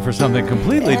 and now for something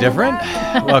completely different.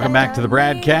 Welcome back to the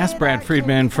BradCast. Brad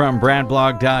Friedman from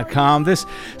bradblog.com. This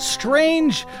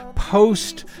strange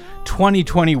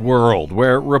post-2020 world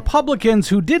where Republicans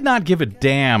who did not give a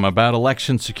damn about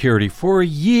election security for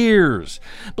years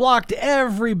blocked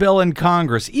every bill in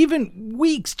Congress, even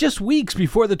just weeks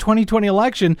before the 2020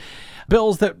 election,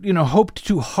 bills that, hoped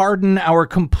to harden our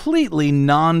completely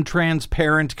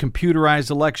non-transparent computerized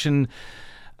election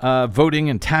voting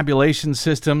and tabulation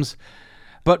systems.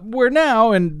 But we're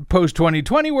now in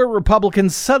post-2020 where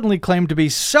Republicans suddenly claim to be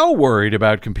so worried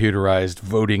about computerized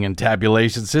voting and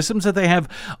tabulation systems that they have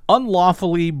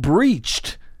unlawfully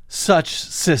breached such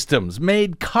systems,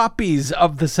 made copies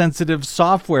of the sensitive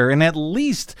software in at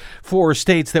least 4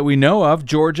 states that we know of,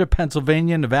 Georgia,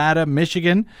 Pennsylvania, Nevada,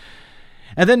 Michigan,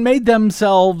 and then made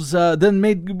themselves,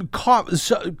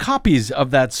 copies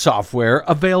of that software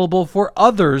available for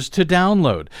others to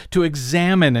download, to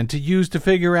examine, and to use to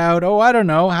figure out,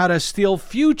 how to steal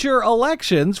future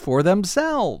elections for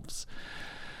themselves.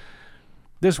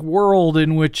 This world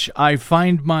in which I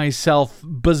find myself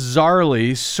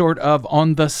bizarrely sort of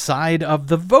on the side of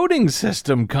the voting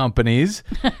system companies,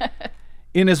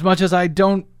 in as much as I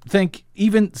don't think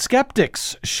even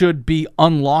skeptics should be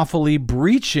unlawfully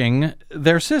breaching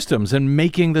their systems and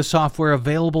making the software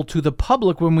available to the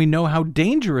public when we know how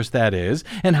dangerous that is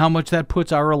and how much that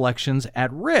puts our elections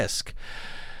at risk.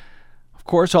 Of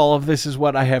course, all of this is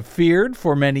what I have feared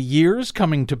for many years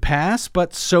coming to pass,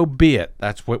 but so be it.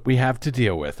 That's what we have to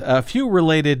deal with. A few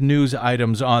related news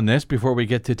items on this before we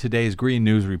get to today's Green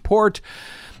News Report.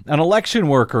 An election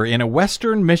worker in a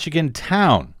western Michigan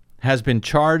town has been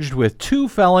charged with 2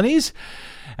 felonies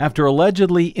after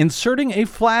allegedly inserting a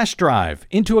flash drive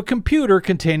into a computer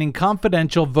containing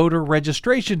confidential voter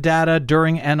registration data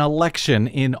during an election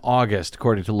in August,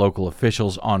 according to local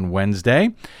officials on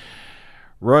Wednesday.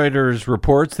 Reuters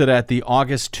reports that at the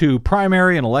August 2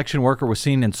 primary, an election worker was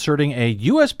seen inserting a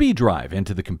USB drive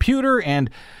into the computer, and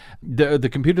the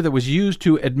computer that was used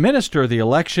to administer the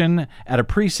election at a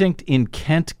precinct in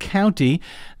Kent County.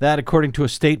 That, according to a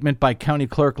statement by County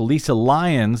Clerk Lisa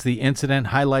Lyons, the incident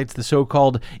highlights the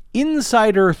so-called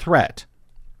insider threat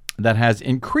that has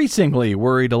increasingly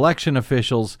worried election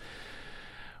officials.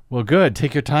 Well, good.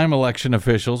 Take your time, election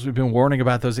officials. We've been warning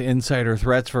about those insider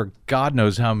threats for God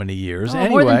knows how many years.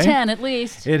 More than 10 at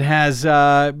least. It has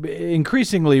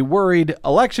increasingly worried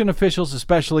election officials,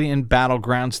 especially in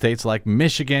battleground states like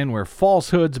Michigan, where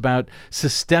falsehoods about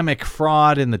systemic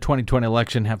fraud in the 2020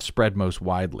 election have spread most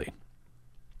widely.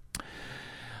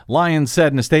 Lyons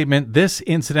said in a statement, "This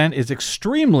incident is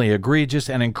extremely egregious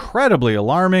and incredibly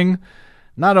alarming.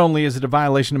 Not only is it a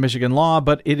violation of Michigan law,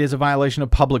 but it is a violation of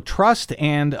public trust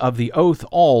and of the oath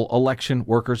all election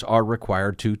workers are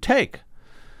required to take."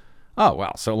 Oh,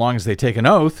 well, so long as they take an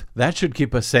oath, that should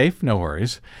keep us safe. No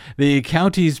worries. The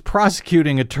county's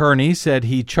prosecuting attorney said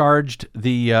he charged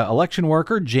the election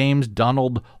worker, James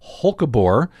Donald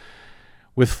Holkabor,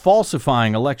 with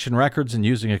falsifying election records and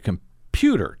using a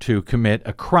computer to commit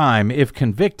a crime. If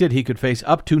convicted, he could face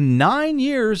up to 9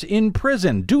 years in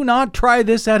prison. Do not try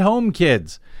this at home,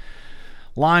 kids.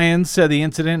 Lyons said the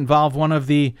incident involved one of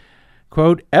the,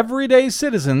 quote, everyday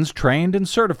citizens trained and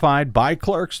certified by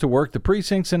clerks to work the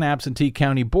precincts and absentee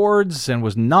county boards and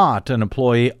was not an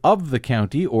employee of the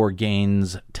county or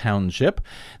Gaines Township.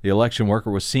 The election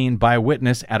worker was seen by a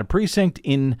witness at a precinct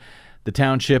in the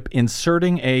township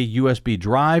inserting a USB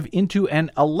drive into an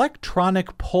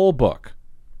electronic poll book,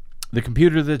 the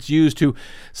computer that's used to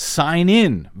sign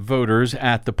in voters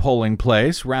at the polling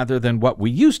place, rather than what we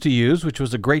used to use, which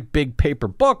was a great big paper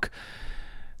book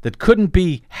that couldn't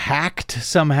be hacked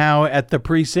somehow at the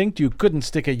precinct. You couldn't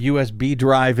stick a USB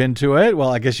drive into it.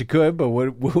 Well, I guess you could, but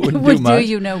wouldn't do much. Would do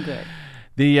you no good.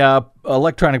 The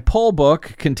electronic poll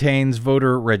book contains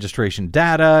voter registration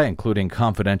data, including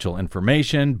confidential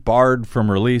information, barred from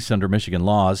release under Michigan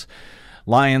laws.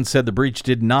 Lyons said the breach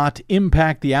did not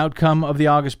impact the outcome of the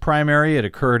August primary. It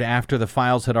occurred after the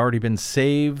files had already been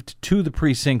saved to the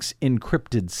precinct's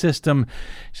encrypted system.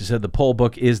 She said the poll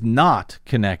book is not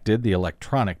connected, the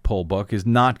electronic poll book is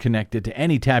not connected to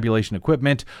any tabulation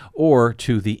equipment or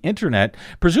to the internet.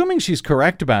 Presuming she's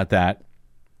correct about that,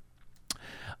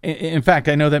 In fact,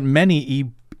 I know that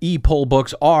many e-poll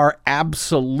books are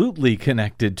absolutely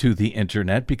connected to the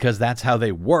internet because that's how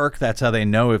they work. That's how they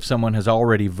know if someone has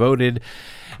already voted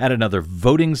at another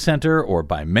voting center or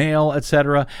by mail,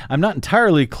 etc. I'm not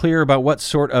entirely clear about what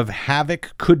sort of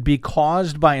havoc could be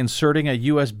caused by inserting a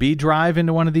USB drive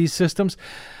into one of these systems.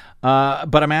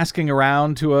 But I'm asking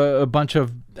around to a bunch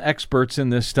of experts in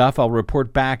this stuff. I'll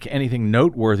report back anything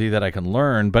noteworthy that I can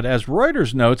learn. But as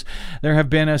Reuters notes, there have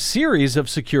been a series of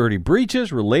security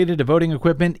breaches related to voting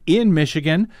equipment in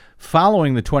Michigan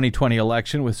following the 2020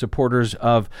 election, with supporters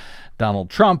of Donald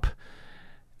Trump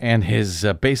and his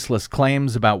baseless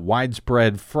claims about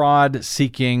widespread fraud,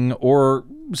 seeking or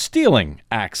stealing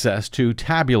access to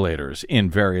tabulators in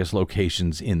various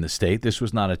locations in the state. This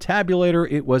was not a tabulator,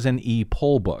 it was an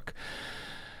e-poll book.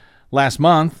 Last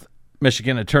month,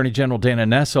 Michigan Attorney General Dana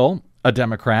Nessel, a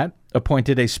Democrat,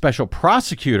 appointed a special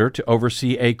prosecutor to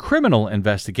oversee a criminal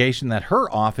investigation that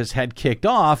her office had kicked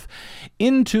off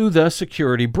into the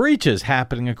security breaches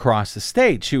happening across the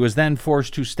state. She was then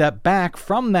forced to step back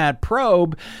from that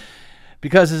probe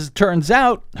because, as it turns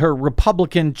out, her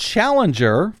Republican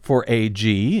challenger for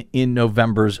AG in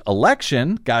November's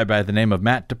election, a guy by the name of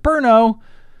Matt DePerno,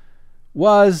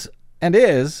 was and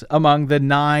is among the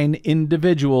 9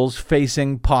 individuals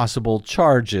facing possible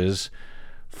charges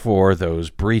for those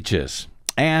breaches.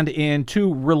 And in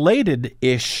 2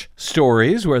 related-ish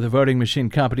stories where the voting machine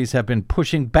companies have been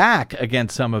pushing back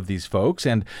against some of these folks,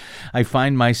 and I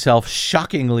find myself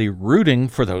shockingly rooting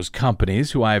for those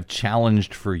companies who I have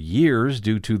challenged for years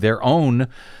due to their own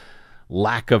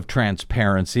lack of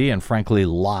transparency and, frankly,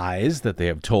 lies that they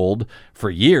have told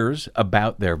for years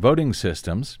about their voting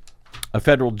systems. A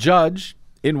federal judge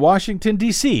in Washington,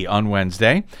 D.C. on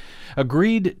Wednesday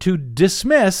agreed to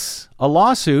dismiss a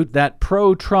lawsuit that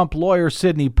pro-Trump lawyer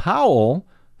Sidney Powell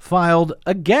filed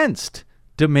against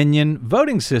Dominion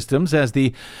Voting Systems as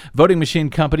the voting machine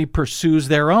company pursues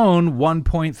their own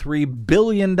 $1.3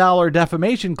 billion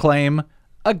defamation claim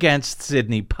against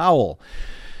Sidney Powell.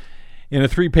 In a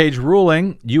 3-page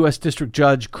ruling, U.S. District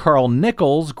Judge Carl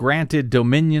Nichols granted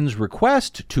Dominion's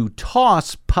request to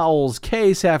toss Powell's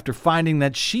case after finding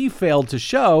that she failed to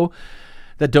show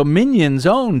that Dominion's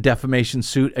own defamation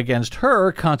suit against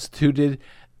her constituted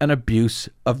an abuse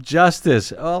of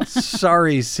justice. Oh,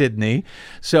 sorry, Sidney.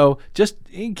 So just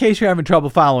in case you're having trouble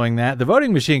following that, the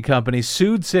voting machine company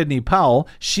sued Sidney Powell.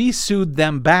 She sued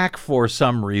them back for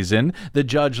some reason. The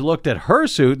judge looked at her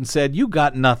suit and said, "You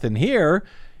got nothing here.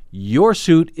 Your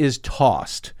suit is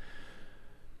tossed."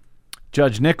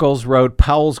 Judge Nichols wrote,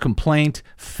 Powell's complaint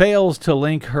fails to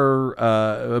link her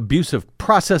abusive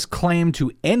process claim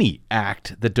to any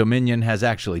act that Dominion has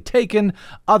actually taken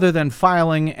other than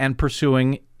filing and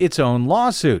pursuing its own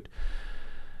lawsuit.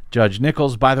 Judge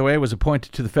Nichols, by the way, was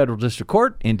appointed to the federal district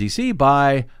court in D.C.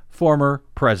 by former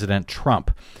President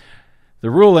Trump. The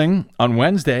ruling on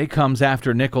Wednesday comes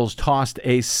after Nichols tossed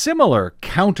a similar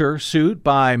counter-suit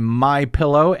by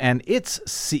MyPillow and its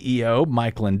CEO,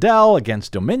 Mike Lindell,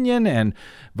 against Dominion and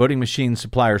voting machine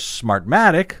supplier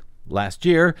Smartmatic. Last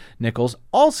year, Nichols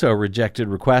also rejected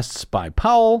requests by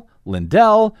Powell,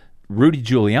 Lindell, Rudy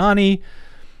Giuliani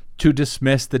to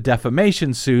dismiss the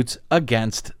defamation suits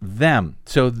against them.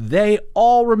 So they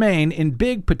all remain in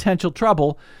big potential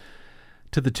trouble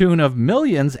to the tune of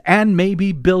millions and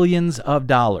maybe billions of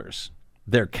dollars.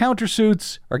 Their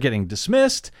countersuits are getting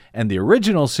dismissed, and the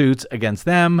original suits against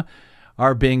them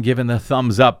are being given the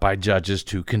thumbs up by judges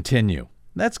to continue.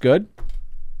 That's good.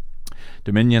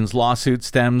 Dominion's lawsuit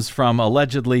stems from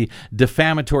allegedly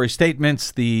defamatory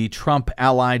statements the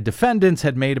Trump-allied defendants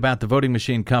had made about the voting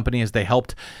machine company as they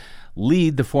helped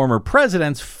lead the former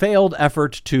president's failed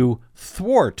effort to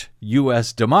thwart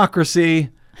U.S. democracy.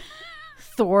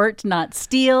 Thwart, not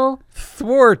steal.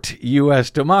 Thwart U.S.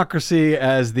 democracy,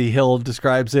 as The Hill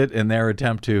describes it in their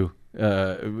attempt to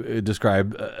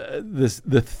describe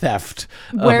the theft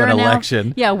of an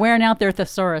election. Wearing out their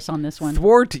thesaurus on this one.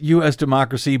 Thwart U.S.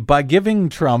 democracy by giving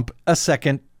Trump a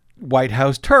second White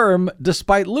House term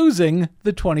despite losing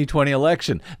the 2020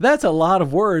 election. That's a lot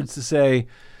of words to say,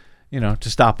 to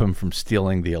stop him from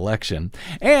stealing the election.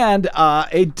 And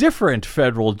a different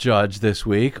federal judge this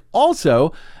week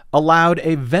also allowed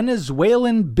a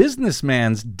Venezuelan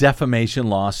businessman's defamation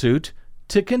lawsuit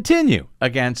to continue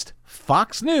against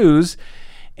Fox News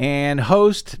and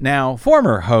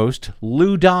former host,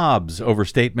 Lou Dobbs over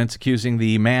statements accusing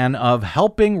the man of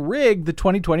helping rig the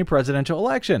 2020 presidential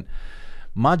election.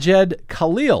 Majed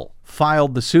Khalil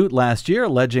filed the suit last year,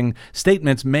 alleging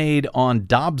statements made on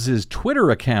Dobbs's Twitter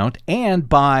account and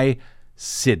by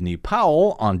Sidney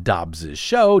Powell on Dobbs's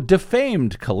show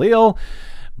defamed Khalil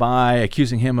by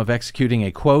accusing him of executing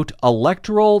a, quote,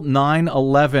 electoral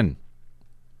 9/11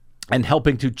 and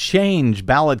helping to change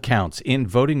ballot counts in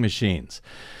voting machines.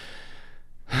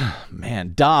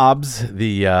 Man, Dobbs,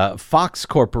 the Fox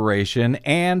Corporation,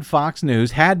 and Fox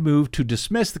News had moved to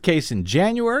dismiss the case in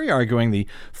January, arguing the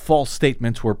false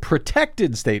statements were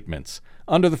protected statements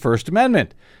under the First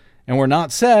Amendment and were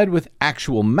not said with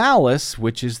actual malice,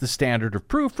 which is the standard of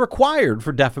proof required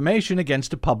for defamation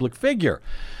against a public figure.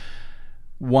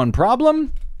 One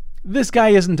problem, this guy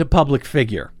isn't a public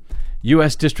figure.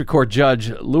 U.S. District Court Judge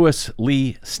Louis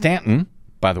Lee Stanton,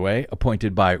 by the way,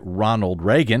 appointed by Ronald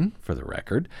Reagan, for the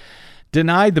record,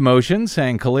 denied the motion,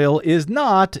 saying Khalil is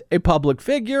not a public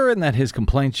figure and that his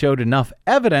complaint showed enough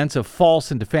evidence of false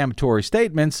and defamatory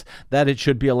statements that it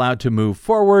should be allowed to move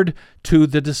forward to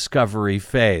the discovery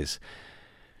phase.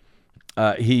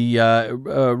 He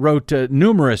wrote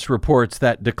numerous reports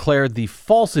that declared the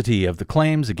falsity of the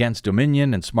claims against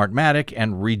Dominion and Smartmatic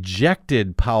and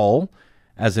rejected Powell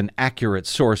as an accurate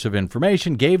source of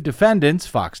information, gave defendants,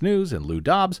 Fox News and Lou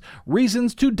Dobbs,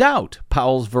 reasons to doubt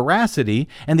Powell's veracity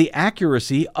and the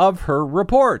accuracy of her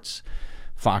reports.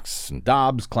 Fox and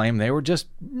Dobbs claim they were just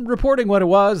reporting what it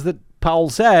was that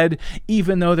Powell said,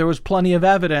 even though there was plenty of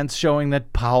evidence showing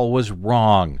that Powell was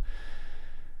wrong.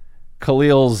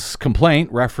 Khalil's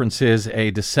complaint references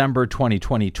a December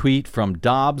 2020 tweet from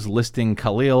Dobbs listing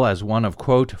Khalil as one of,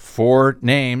 quote, 4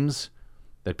 names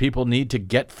that people need to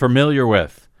get familiar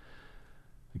with,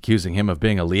 accusing him of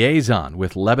being a liaison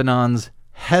with Lebanon's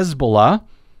Hezbollah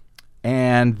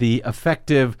and the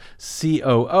effective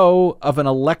COO of an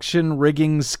election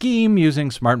rigging scheme using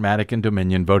Smartmatic and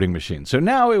Dominion voting machines. So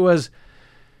now it was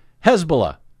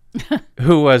Hezbollah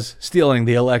who was stealing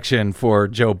the election for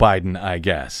Joe Biden, I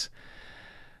guess.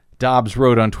 Dobbs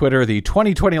wrote on Twitter, the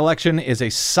 2020 election is a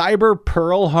cyber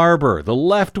Pearl Harbor. The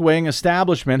left-wing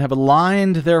establishment have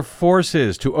aligned their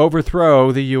forces to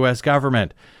overthrow the U.S.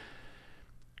 government.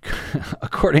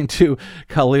 According to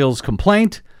Khalil's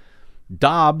complaint,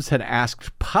 Dobbs had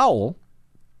asked Powell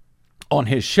on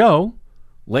his show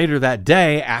later that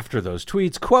day after those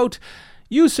tweets, quote,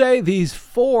 you say these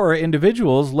 4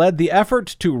 individuals led the effort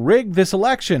to rig this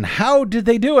election. How did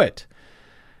they do it?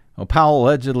 Well, Powell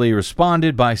allegedly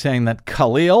responded by saying that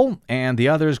Khalil and the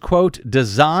others, quote,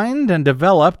 designed and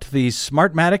developed the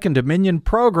Smartmatic and Dominion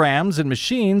programs and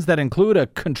machines that include a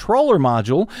controller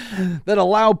module that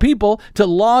allow people to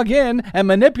log in and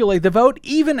manipulate the vote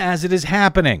even as it is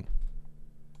happening.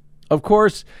 Of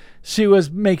course, she was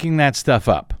making that stuff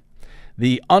up.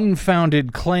 The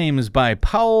unfounded claims by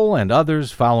Powell and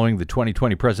others following the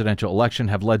 2020 presidential election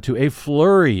have led to a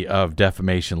flurry of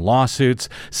defamation lawsuits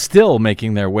still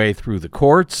making their way through the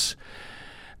courts.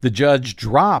 The judge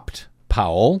dropped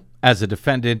Powell as a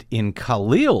defendant in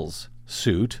Khalil's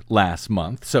suit last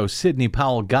month, so Sidney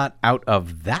Powell got out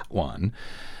of that one.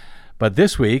 But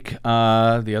this week,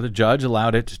 the other judge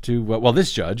allowed it to,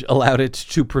 this judge allowed it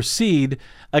to proceed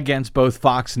against both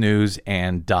Fox News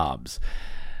and Dobbs.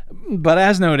 But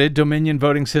as noted, Dominion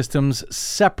Voting Systems'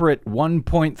 separate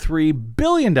 $1.3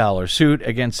 billion suit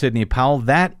against Sidney Powell,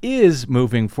 that is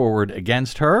moving forward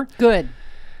against her. Good.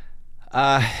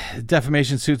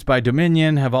 Defamation suits by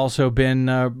Dominion have also been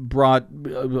brought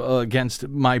against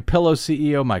MyPillow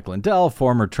CEO Mike Lindell,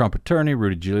 former Trump attorney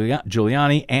Rudy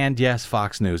Giuliani, and yes,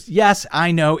 Fox News. Yes,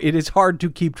 I know it is hard to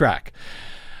keep track.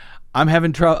 I'm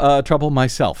having trouble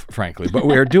myself, frankly, but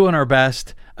we are doing our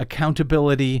best.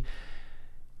 Accountability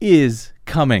is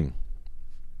coming,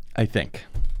 I think.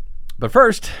 But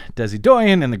first, Desi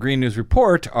Doyen and the Green News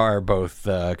Report are both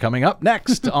coming up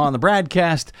next on the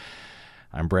BradCast.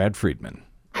 I'm Brad Friedman.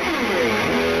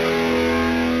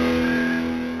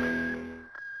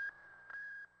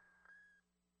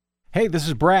 Hey, this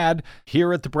is Brad.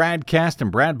 Here at the BradCast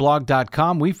and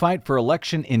BradBlog.com, we fight for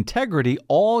election integrity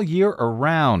all year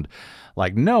around,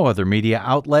 like no other media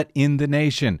outlet in the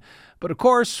nation. But of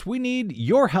course, we need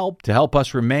your help to help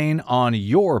us remain on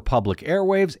your public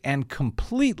airwaves and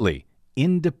completely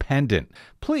independent.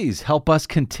 Please help us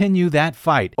continue that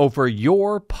fight over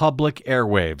your public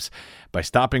airwaves by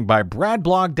stopping by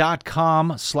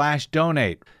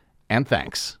bradblog.com/donate. And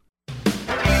thanks.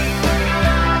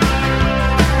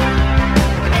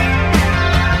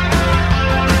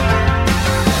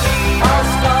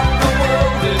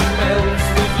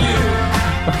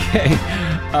 Okay.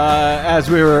 As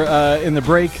we were in the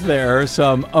break there,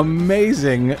 some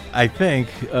amazing, I think,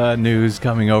 news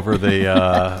coming over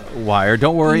the wire.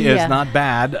 Don't worry, It's not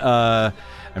bad. I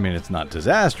mean, it's not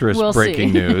disastrous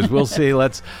breaking news. We'll see.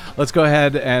 Let's go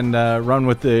ahead and run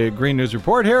with the Green News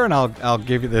Report here, and I'll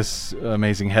give you this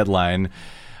amazing headline.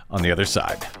 on the other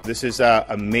side. This is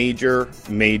a major,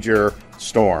 major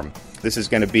storm. This is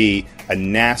going to be a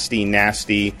nasty,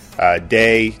 nasty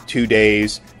day, 2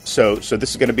 days. So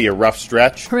this is going to be a rough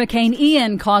stretch. Hurricane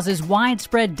Ian causes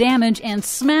widespread damage and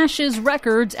smashes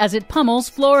records as it pummels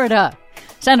Florida.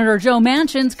 Senator Joe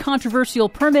Manchin's controversial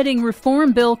permitting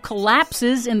reform bill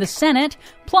collapses in the Senate.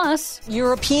 Plus,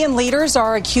 European leaders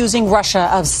are accusing Russia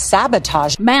of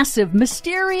sabotage. Massive,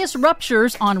 mysterious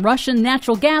ruptures on Russian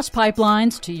natural gas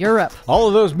pipelines to Europe. All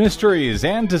of those mysteries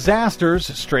and disasters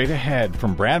straight ahead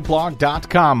from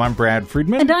BradBlog.com. I'm Brad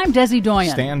Friedman. And I'm Desi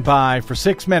Doyen. Stand by for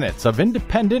 6 minutes of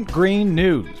independent green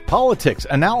news, politics,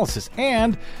 analysis,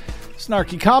 and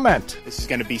snarky comment. This is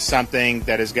going to be something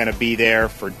that is going to be there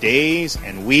for days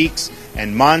and weeks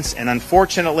and months and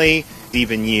unfortunately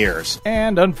even years.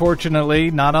 And unfortunately,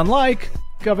 not unlike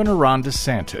Governor Ron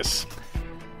DeSantis.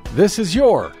 This is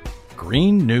your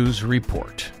Green News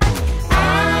Report.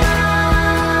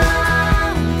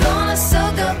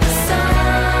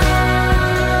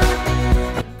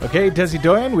 Okay, Desi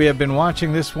Doyen, we have been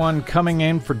watching this one coming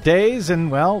in for days,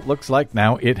 and, well, looks like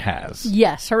now it has.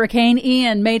 Yes, Hurricane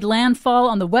Ian made landfall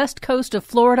on the west coast of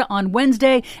Florida on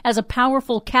Wednesday as a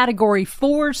powerful Category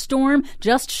 4 storm,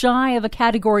 just shy of a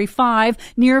Category 5,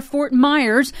 near Fort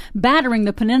Myers, battering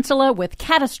the peninsula with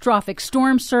catastrophic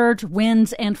storm surge,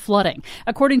 winds, and flooding.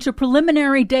 According to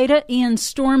preliminary data, Ian's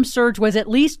storm surge was at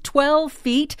least 12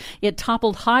 feet. It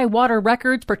toppled high water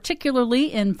records,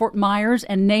 particularly in Fort Myers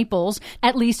and Naples.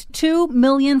 At least 2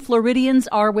 million Floridians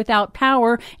are without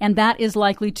power, and that is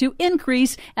likely to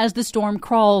increase as the storm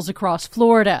crawls across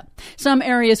Florida. Some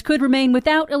areas could remain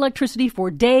without electricity for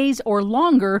days or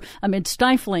longer amid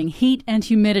stifling heat and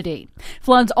humidity.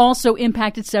 Floods also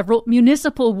impacted several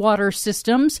municipal water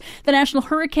systems. The National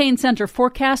Hurricane Center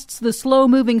forecasts the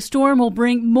slow-moving storm will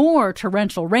bring more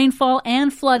torrential rainfall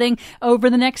and flooding over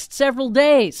the next several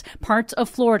days. Parts of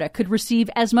Florida could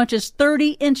receive as much as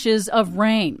 30 inches of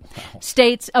rain.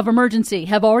 States of emergency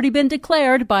have already been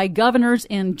declared by governors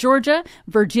in Georgia,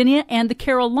 Virginia, and the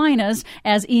Carolinas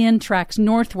as Ian tracks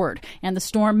northward. And the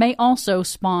storm may also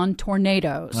spawn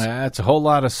tornadoes. That's a whole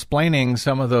lot of splaining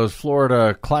some of those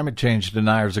Florida climate change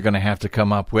deniers are going to have to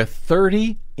come up with.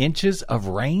 30 inches of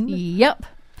rain? Yep.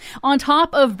 On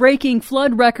top of breaking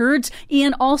flood records,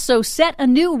 Ian also set a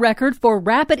new record for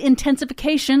rapid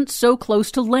intensification so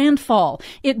close to landfall.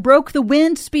 It broke the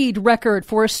wind speed record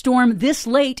for a storm this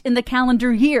late in the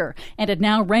calendar year, and it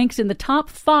now ranks in the top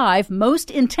 5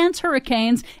 most intense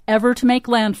hurricanes ever to make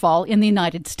landfall in the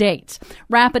United States.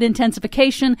 Rapid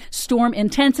intensification, storm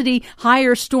intensity,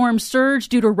 higher storm surge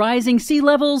due to rising sea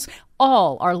levels,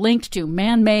 all are linked to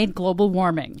man-made global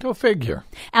warming. Go figure.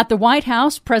 At the White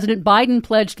House, President Biden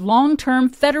pledged long-term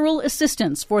federal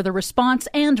assistance for the response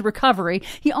and recovery.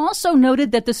 He also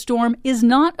noted that the storm is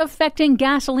not affecting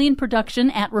gasoline production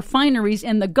at refineries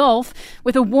in the Gulf,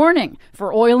 with a warning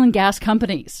for oil and gas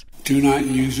companies. Do not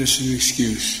use this as an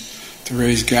excuse to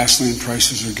raise gasoline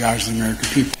prices or gouge the American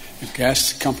people. If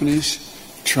gas companies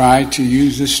try to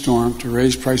use this storm to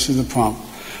raise prices at the pump,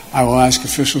 I will ask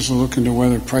officials to look into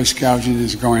whether price gouging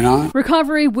is going on.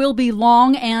 Recovery will be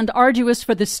long and arduous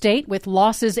for the state, with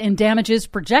losses and damages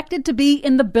projected to be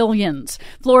in the billions.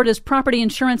 Florida's property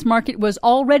insurance market was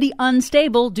already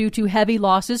unstable due to heavy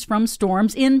losses from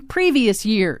storms in previous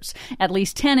years. At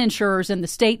least 10 insurers in the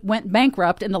state went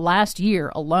bankrupt in the last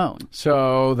year alone.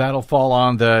 So that'll fall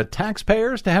on the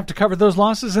taxpayers to have to cover those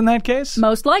losses in that case?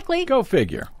 Most likely. Go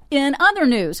figure. In other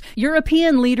news,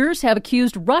 European leaders have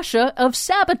accused Russia of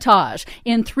sabotage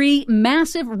in 3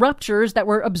 massive ruptures that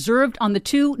were observed on the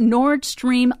 2 Nord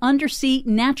Stream undersea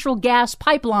natural gas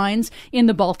pipelines in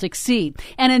the Baltic Sea.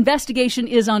 An investigation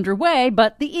is underway,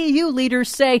 but the EU leaders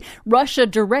say Russia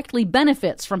directly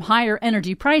benefits from higher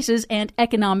energy prices and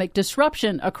economic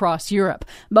disruption across Europe.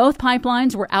 Both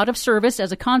pipelines were out of service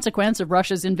as a consequence of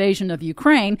Russia's invasion of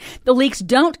Ukraine. The leaks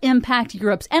don't impact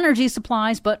Europe's energy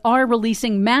supplies, but are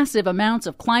releasing massive amounts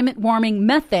of climate-warming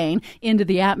methane into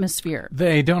the atmosphere.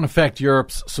 They don't affect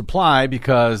Europe's supply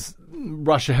because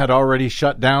Russia had already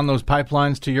shut down those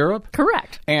pipelines to Europe?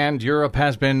 Correct. And Europe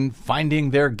has been finding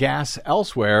their gas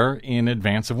elsewhere in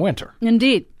advance of winter.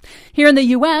 Indeed. Here in the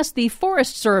U.S., the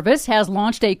Forest Service has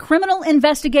launched a criminal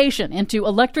investigation into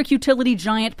electric utility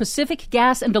giant Pacific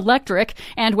Gas and Electric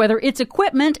and whether its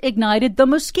equipment ignited the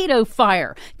Mosquito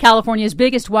Fire, California's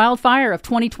biggest wildfire of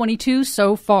 2022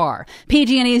 so far.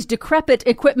 PG&E's decrepit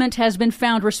equipment has been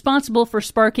found responsible for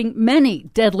sparking many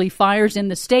deadly fires in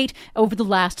the state over the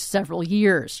last several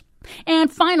years.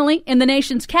 And finally, in the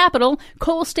nation's capital,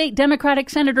 Coal State Democratic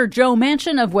Senator Joe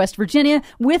Manchin of West Virginia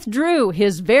withdrew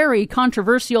his very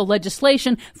controversial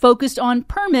legislation focused on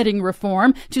permitting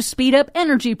reform to speed up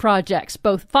energy projects,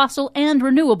 both fossil and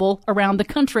renewable, around the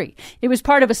country. It was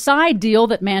part of a side deal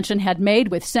that Manchin had made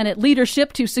with Senate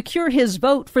leadership to secure his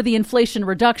vote for the Inflation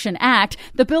Reduction Act.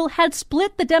 The bill had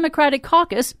split the Democratic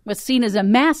caucus, was seen as a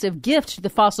massive gift to the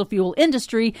fossil fuel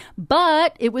industry,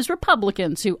 but it was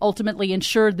Republicans who ultimately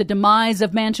ensured the demise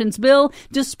of Manchin's bill,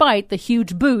 despite the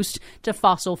huge boost to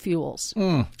fossil fuels.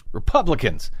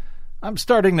 Republicans. I'm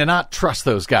starting to not trust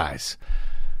those guys.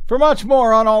 For much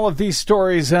more on all of these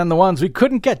stories and the ones we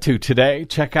couldn't get to today,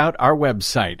 check out our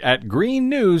website at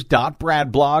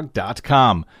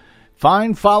greennews.bradblog.com.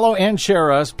 Find, follow, and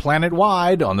share us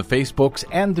planet-wide on the Facebooks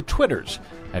and the Twitters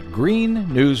at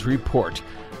Green News Report.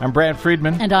 I'm Brad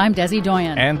Friedman. And I'm Desi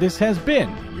Doyen. And this has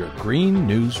been your Green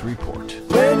News Report.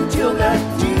 When you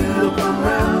let deal go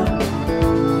round,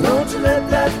 don't you let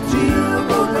that deal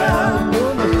go round.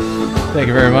 Thank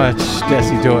you very much,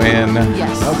 Desi Doyen.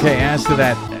 Yes. Okay, as to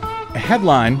that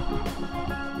headline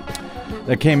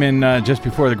that came in just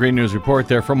before the Green News Report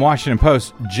there from Washington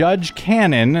Post, Judge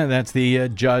Cannon, that's the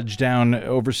judge down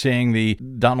overseeing the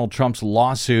Donald Trump's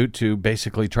lawsuit to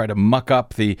basically try to muck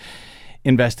up the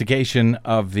investigation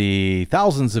of the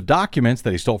thousands of documents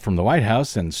that he stole from the White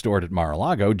House and stored at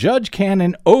Mar-a-Lago. Judge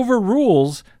Cannon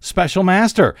overrules special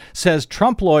master, says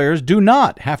Trump lawyers do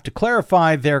not have to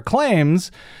clarify their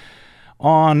claims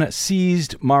on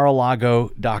seized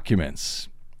Mar-a-Lago documents.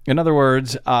 In other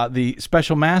words, the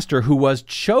special master who was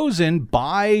chosen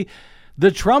by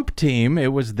the Trump team,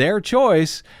 it was their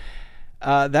choice,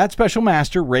 that special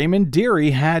master, Raymond Dearie,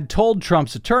 had told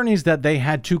Trump's attorneys that they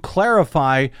had to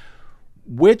clarify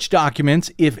which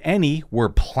documents, if any, were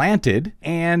planted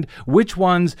and which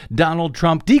ones Donald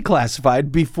Trump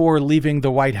declassified before leaving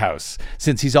the White House,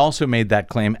 since he's also made that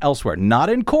claim elsewhere. Not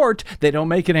in court. They don't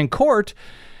make it in court,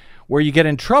 where you get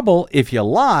in trouble if you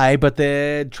lie, but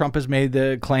Trump has made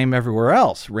the claim everywhere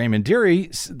else. Raymond Dearie,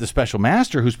 the special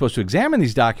master who's supposed to examine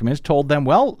these documents, told them,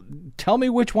 well, tell me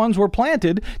which ones were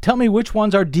planted, tell me which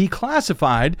ones are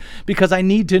declassified, because I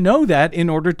need to know that in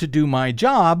order to do my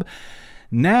job.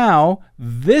 Now,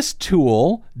 this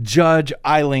tool, Judge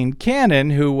Eileen Cannon,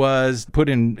 who was put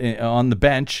on the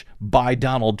bench by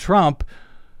Donald Trump,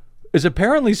 is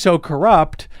apparently so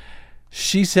corrupt,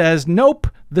 she says, nope,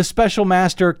 the special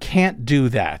master can't do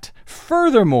that.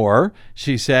 Furthermore,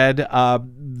 she said,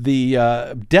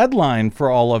 the deadline for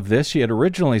all of this, she had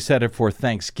originally set it for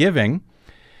Thanksgiving.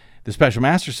 The special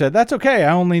master said, that's okay,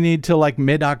 I only need till like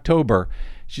mid-October.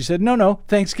 She said, no,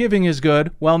 Thanksgiving is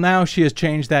good. Well, now she has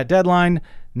changed that deadline.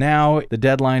 Now the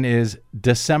deadline is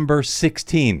December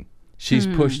 16. She's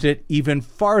pushed it even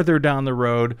farther down the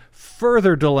road,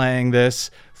 further delaying this,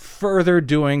 further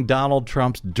doing Donald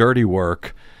Trump's dirty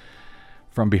work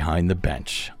from behind the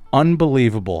bench.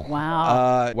 Unbelievable.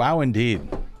 Wow. Wow, indeed.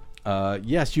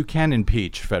 Yes, you can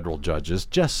impeach federal judges.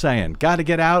 Just saying. Got to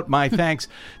get out. My thanks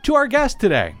to our guest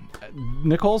today,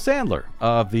 Nicole Sandler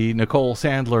of the Nicole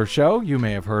Sandler Show. You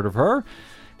may have heard of her.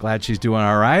 Glad she's doing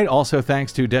all right. Also,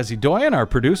 thanks to Desi Doyen, our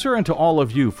producer, and to all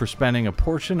of you for spending a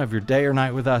portion of your day or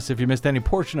night with us. If you missed any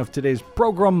portion of today's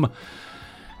program,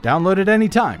 download it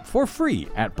anytime for free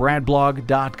at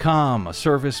bradblog.com, a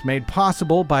service made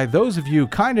possible by those of you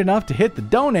kind enough to hit the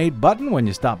donate button when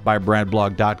you stop by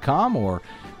bradblog.com or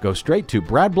go straight to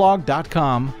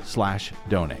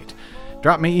bradblog.com/donate.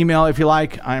 Drop me an email if you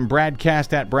like. I'm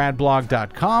BradCast at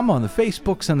bradblog.com. On the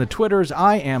Facebooks and the Twitters,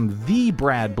 I am the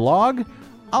BradBlog.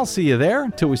 I'll see you there.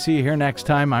 Until we see you here next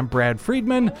time, I'm Brad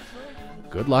Friedman.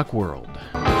 Good luck, world.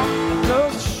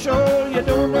 Just show you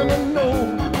don't really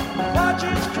know. Watch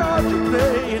it start to play.